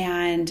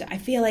 And I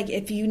feel like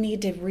if you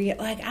need to read,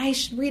 like I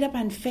should read up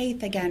on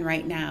faith again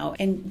right now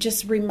and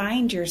just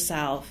remind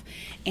yourself.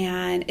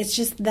 And it's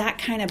just that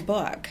kind of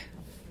book.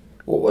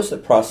 What was the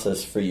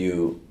process for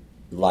you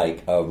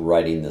like of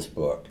writing this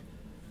book?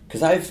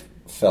 Because I've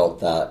felt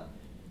that,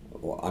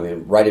 I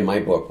mean, writing my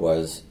book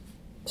was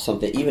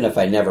something, even if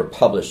I never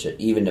published it,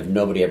 even if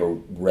nobody ever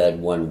read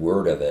one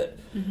word of it,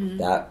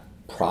 that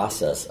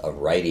process of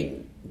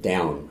writing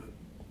down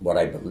what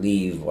I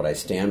believe, what I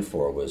stand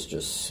for was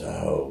just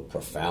so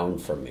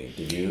profound for me.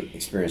 Did you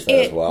experience that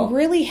as well? It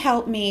really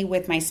helped me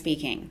with my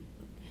speaking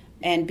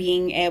and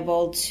being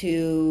able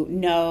to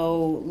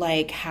know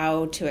like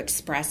how to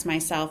express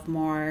myself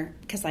more.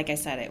 Because like I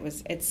said,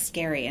 it's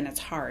scary and it's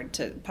hard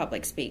to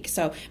public speak.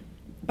 So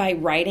by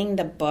writing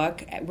the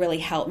book, it really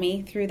helped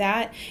me through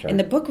that. Okay. And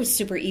the book was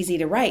super easy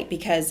to write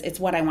because it's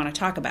what I want to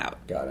talk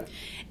about. Got it.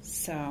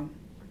 So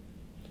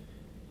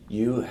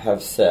You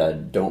have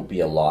said, don't be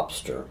a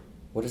lobster.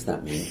 What does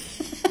that mean?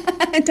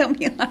 don't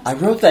be lost. I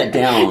wrote that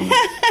down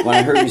when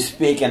I heard you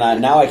speak,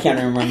 and now I can't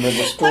remember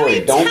the story. Let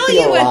me Don't tell be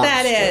you a what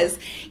lobster. that is.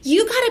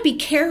 You got to be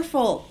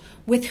careful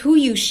with who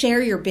you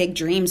share your big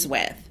dreams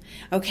with,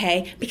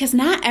 okay? Because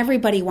not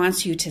everybody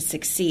wants you to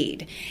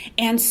succeed.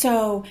 And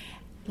so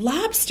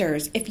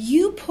lobsters, if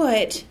you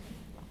put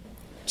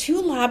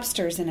 2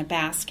 lobsters in a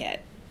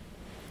basket,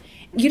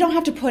 you don't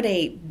have to put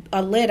a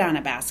lid on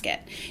a basket.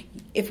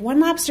 If one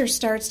lobster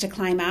starts to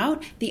climb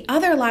out, the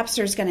other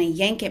lobster is going to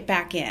yank it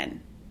back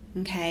in.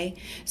 Okay?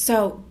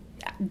 So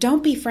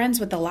don't be friends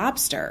with the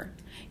lobster.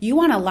 You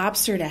want a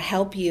lobster to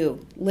help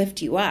you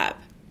lift you up.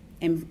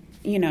 And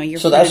you know, your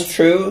So friends. that's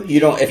true? You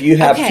don't. If you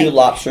have Okay, 2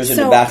 lobsters in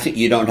so- a basket,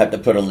 you don't have to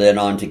put a lid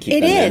on to keep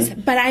It them is,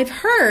 in? but I've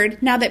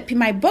heard, now that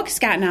my book's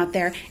gotten out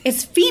there,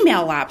 it's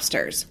female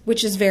lobsters,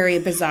 which is very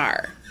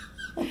bizarre.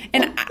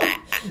 And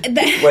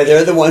Where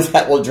they're the ones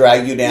that will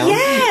drag you down?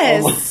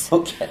 Yes. Oh,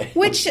 okay.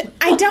 Which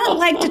I don't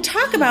like to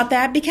talk about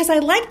that because I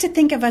like to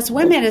think of us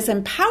women as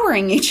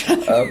empowering each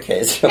other.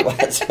 Okay, so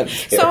that's a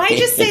So I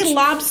just say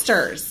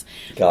lobsters.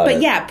 Got But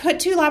it. yeah, put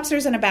 2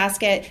 lobsters in a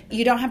basket.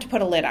 You don't have to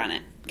put a lid on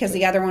it because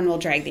the other one will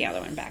drag the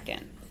other one back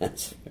in.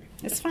 That's,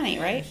 It's funny,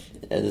 right?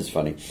 it is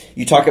funny.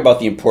 You talk about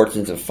the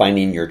importance of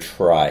finding your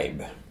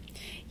tribe.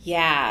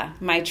 Yeah,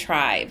 my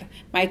tribe.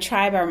 My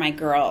tribe are my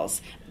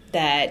girls.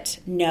 that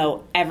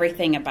know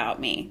everything about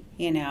me.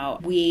 You know,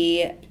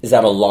 Is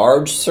that a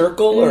large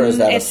circle or is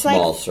that a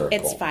small circle?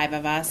 It's 5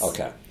 of us.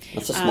 Okay.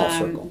 That's a small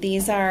circle.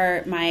 These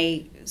are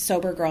my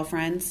sober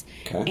girlfriends,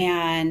 okay.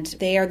 And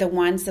they are the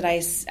ones that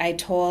I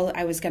told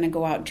I was going to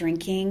go out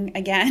drinking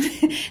again.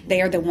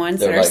 They are the ones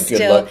They're that are like,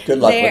 still good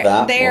luck with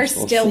that. They are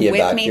still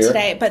with me here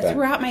today. But okay.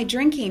 throughout my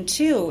drinking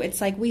too,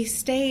 it's like we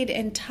stayed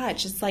in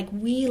touch. It's like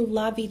we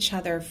love each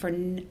other for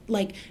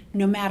like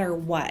no matter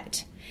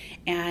what.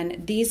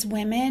 And these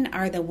women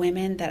are the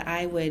women that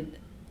I would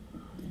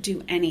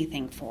do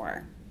anything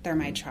for. They're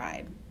my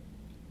tribe.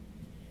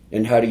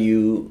 And how do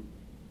you,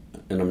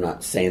 and I'm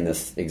not saying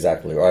this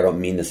exactly, or I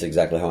don't mean this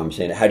exactly how I'm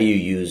saying it, how do you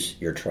use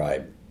your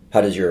tribe?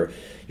 How does your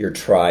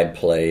tribe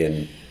play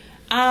in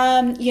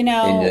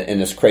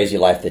this crazy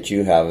life that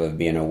you have of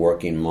being a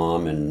working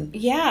mom and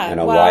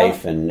a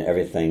wife and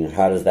everything?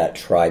 How does that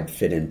tribe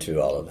fit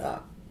into all of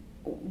that?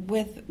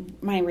 With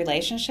my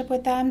relationship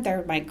with them,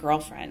 they're my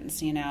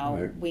girlfriends,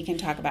 Right. We can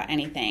talk about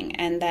anything.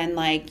 And then,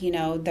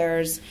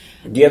 there's...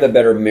 Do you have a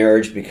better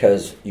marriage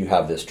because you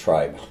have this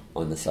tribe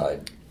on the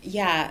side?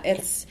 Yeah,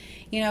 it's,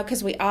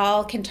 because we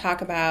all can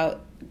talk about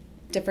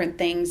different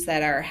things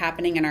that are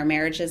happening in our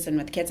marriages and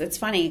with kids. It's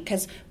funny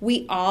because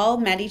we all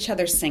met each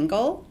other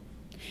single,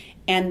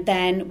 and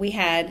then we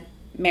had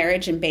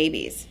marriage and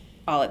babies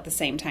all at the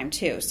same time,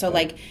 too. So,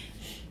 right.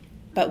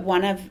 But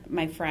one of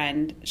my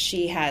friend,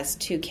 she has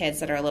 2 kids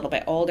that are a little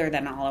bit older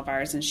than all of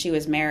ours, and she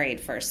was married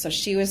first. So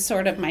she was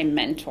sort of my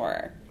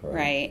mentor,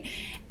 right?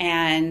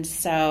 And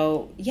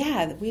so,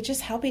 yeah, we just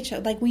help each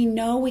other. Like, we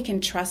know we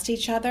can trust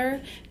each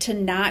other to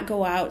not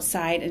go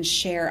outside and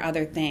share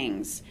other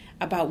things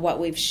about what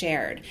we've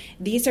shared.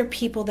 These are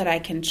people that I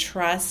can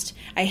trust.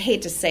 I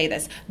hate to say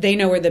this. They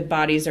know where the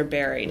bodies are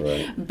buried.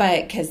 Right.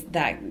 But, because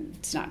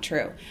that's not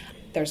true.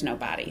 There's no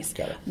bodies.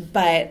 Got it.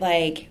 But,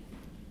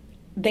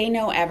 they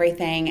know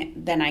everything,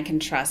 then I can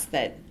trust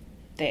that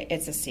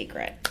it's a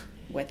secret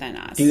within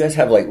us. Do you guys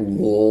have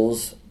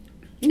rules?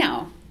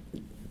 No.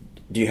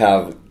 Do you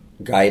have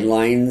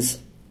guidelines,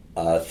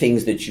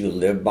 things that you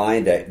live by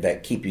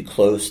that keep you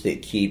close,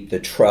 that keep the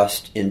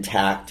trust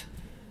intact?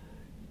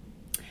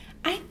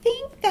 I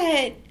think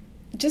that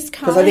just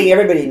because I think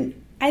everybody,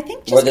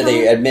 whether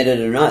they admit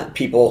it or not,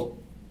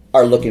 people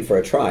are looking for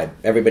a tribe.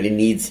 Everybody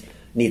needs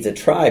a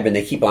tribe, and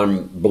they keep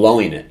on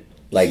blowing it.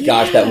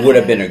 Gosh, that would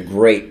have been a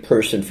great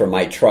person for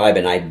my tribe,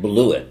 and I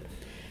blew it.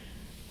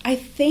 I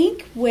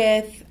think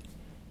with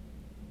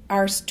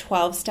our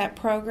 12-step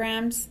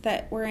programs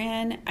that we're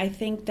in, I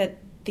think that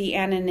the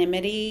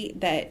anonymity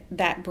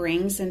that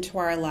brings into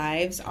our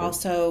lives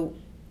also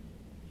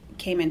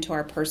came into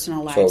our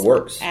personal lives. So it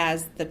works.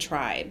 As the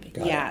tribe.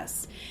 Got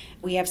yes. It.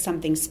 We have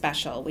something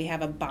special. We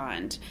have a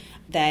bond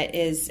that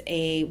is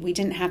we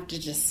didn't have to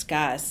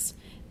discuss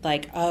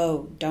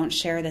don't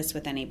share this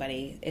with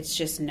anybody. It's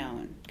just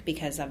known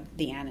because of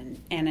the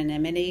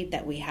anonymity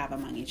that we have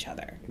among each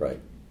other. Right.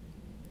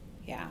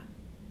 Yeah.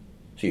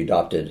 So you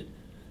adopted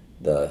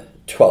the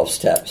 12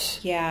 steps.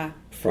 Yeah.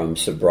 From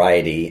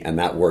sobriety, and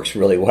that works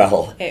really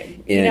well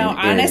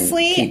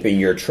honestly, in keeping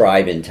your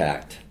tribe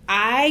intact.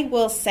 I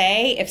will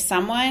say if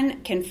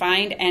someone can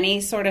find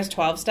any sort of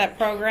 12-step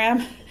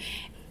program,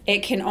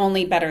 it can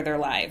only better their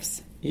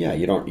lives. Yeah,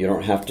 you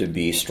don't have to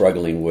be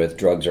struggling with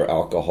drugs or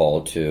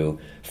alcohol to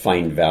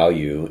find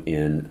value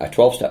in a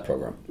 12-step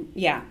program.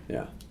 Yeah.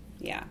 Yeah.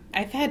 Yeah.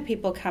 I've had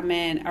people come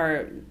in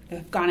or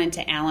have gone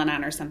into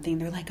Al-Anon or something.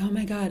 They're like, oh,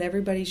 my God,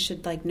 everybody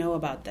should, know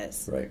about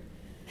this. Right.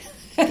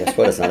 Guess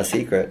what? It's not a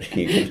secret.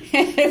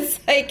 It's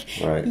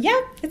right.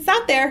 Yep, it's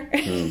out there.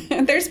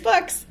 There's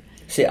books.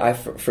 See, I,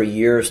 for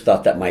years,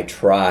 thought that my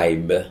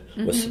tribe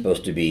was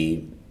supposed to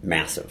be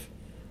massive.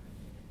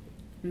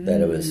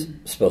 That it was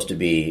supposed to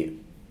be,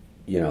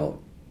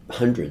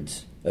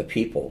 hundreds of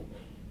people.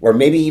 Or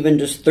maybe even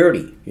just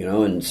 30,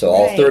 and so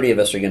all 30 of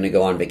us are going to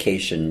go on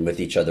vacation with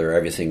each other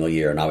every single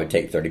year, and I would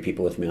take 30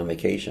 people with me on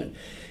vacation.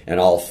 And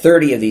all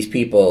 30 of these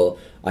people,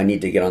 I need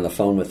to get on the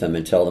phone with them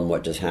and tell them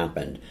what just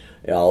happened.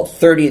 And all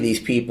 30 of these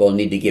people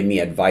need to give me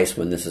advice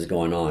when this is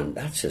going on.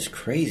 That's just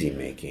crazy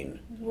making.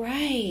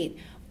 Right.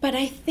 But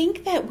I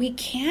think that we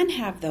can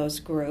have those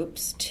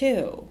groups,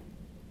 too.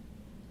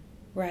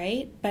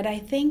 Right? But I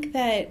think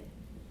that...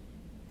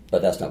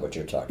 But that's not what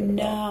you're talking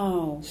about.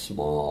 No.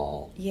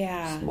 Small.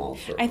 Yeah. Small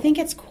circle. I think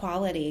it's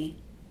quality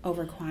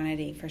over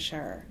quantity for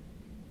sure.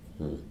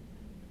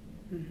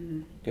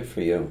 Good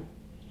for you.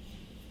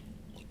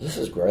 This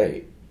is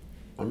great.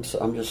 I'm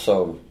just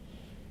so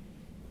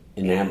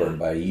enamored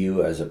by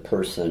you as a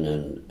person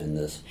and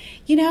this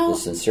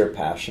this sincere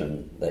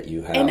passion that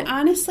you have. And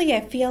honestly,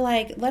 I feel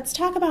like, let's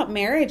talk about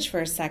marriage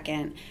for a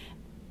second.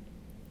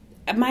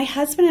 My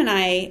husband and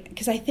I,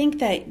 because I think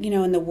that,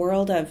 in the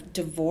world of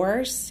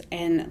divorce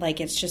and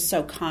it's just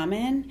so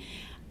common,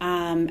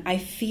 I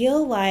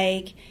feel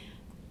like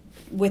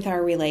with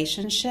our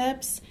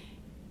relationships,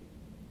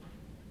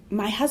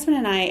 my husband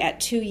and I, at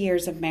 2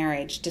 years of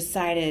marriage,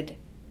 decided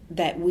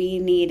that we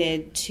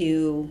needed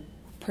to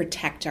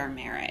protect our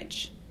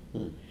marriage.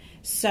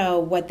 So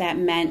what that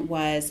meant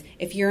was,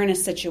 if you're in a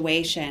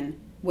situation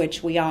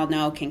which we all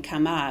know can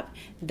come up,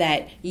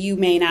 that you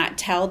may not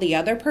tell the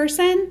other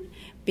person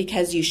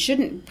because you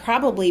shouldn't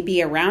probably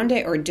be around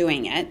it or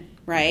doing it,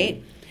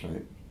 right?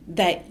 Right.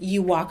 That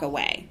you walk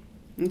away,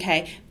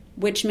 okay?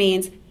 Which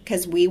means,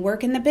 because we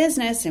work in the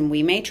business and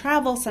we may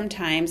travel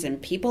sometimes,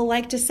 and people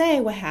like to say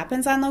what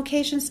happens on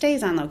location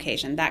stays on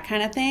location, that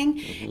kind of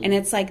thing. And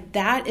it's like,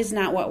 that is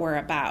not what we're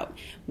about.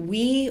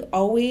 We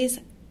always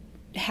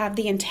have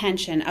the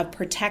intention of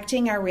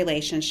protecting our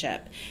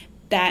relationship.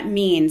 That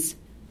means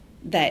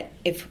that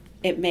if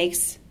it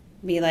makes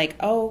me like,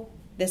 oh,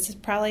 this is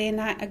probably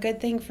not a good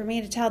thing for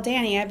me to tell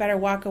Danny, I better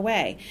walk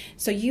away.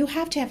 So you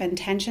have to have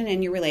intention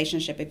in your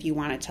relationship if you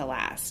want it to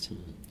last,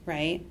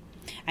 right?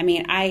 I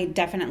mean, I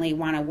definitely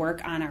want to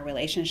work on our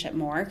relationship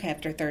more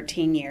after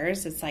 13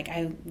 years. It's like,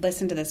 I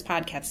listened to this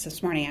podcast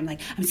this morning. I'm like,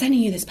 I'm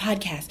sending you this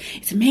podcast.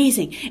 It's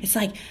amazing. It's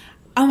like,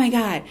 oh my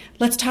God,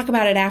 let's talk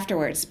about it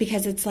afterwards,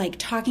 because it's like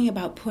talking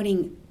about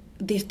putting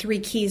the 3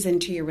 keys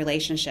into your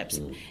relationships.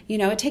 You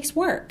know, it takes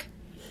work.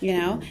 You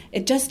know,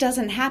 it just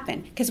doesn't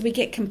happen because we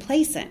get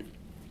complacent.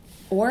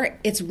 Or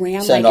it's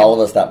ran Send all of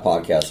us that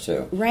podcast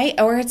too. Right?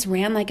 Or it's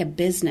ran like a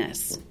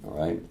business. All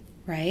right.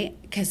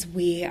 Right? Because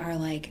we are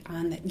like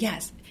on the,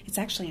 yes, it's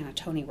actually on a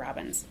Tony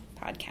Robbins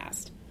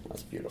podcast.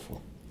 That's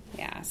beautiful.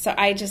 Yeah. So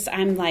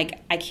I'm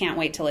like, I can't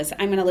wait to listen.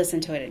 I'm going to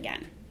listen to it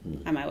again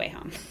on my way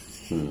home.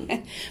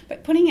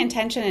 But putting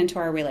intention into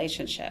our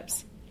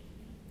relationships.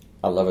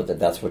 I love it that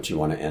that's what you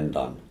want to end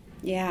on.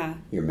 Yeah.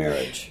 Your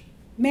marriage.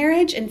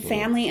 Marriage and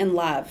family and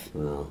love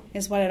Oh.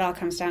 is what it all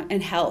comes down,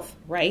 and health,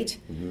 right?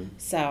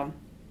 So,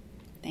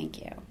 thank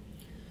you.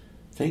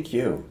 Thank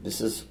you.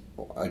 This is,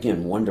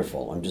 again,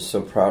 wonderful. I'm just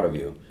so proud of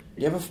you.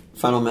 Do you have a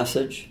final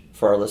message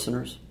for our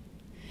listeners?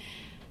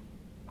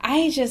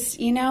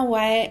 You know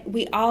what?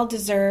 We all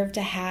deserve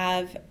to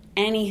have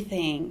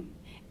anything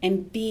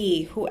and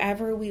be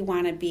whoever we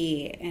want to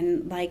be,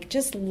 and like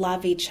just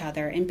love each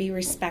other and be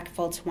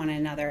respectful to one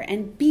another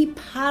and be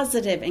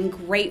positive and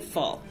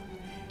grateful.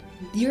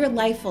 Your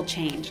life will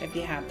change if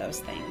you have those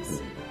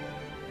things.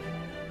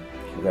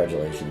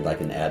 Congratulations. I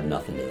can add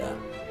nothing to that.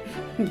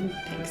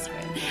 Thanks,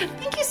 Fred.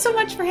 Thank you so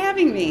much for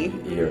having me.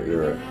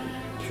 You're a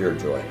pure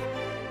joy.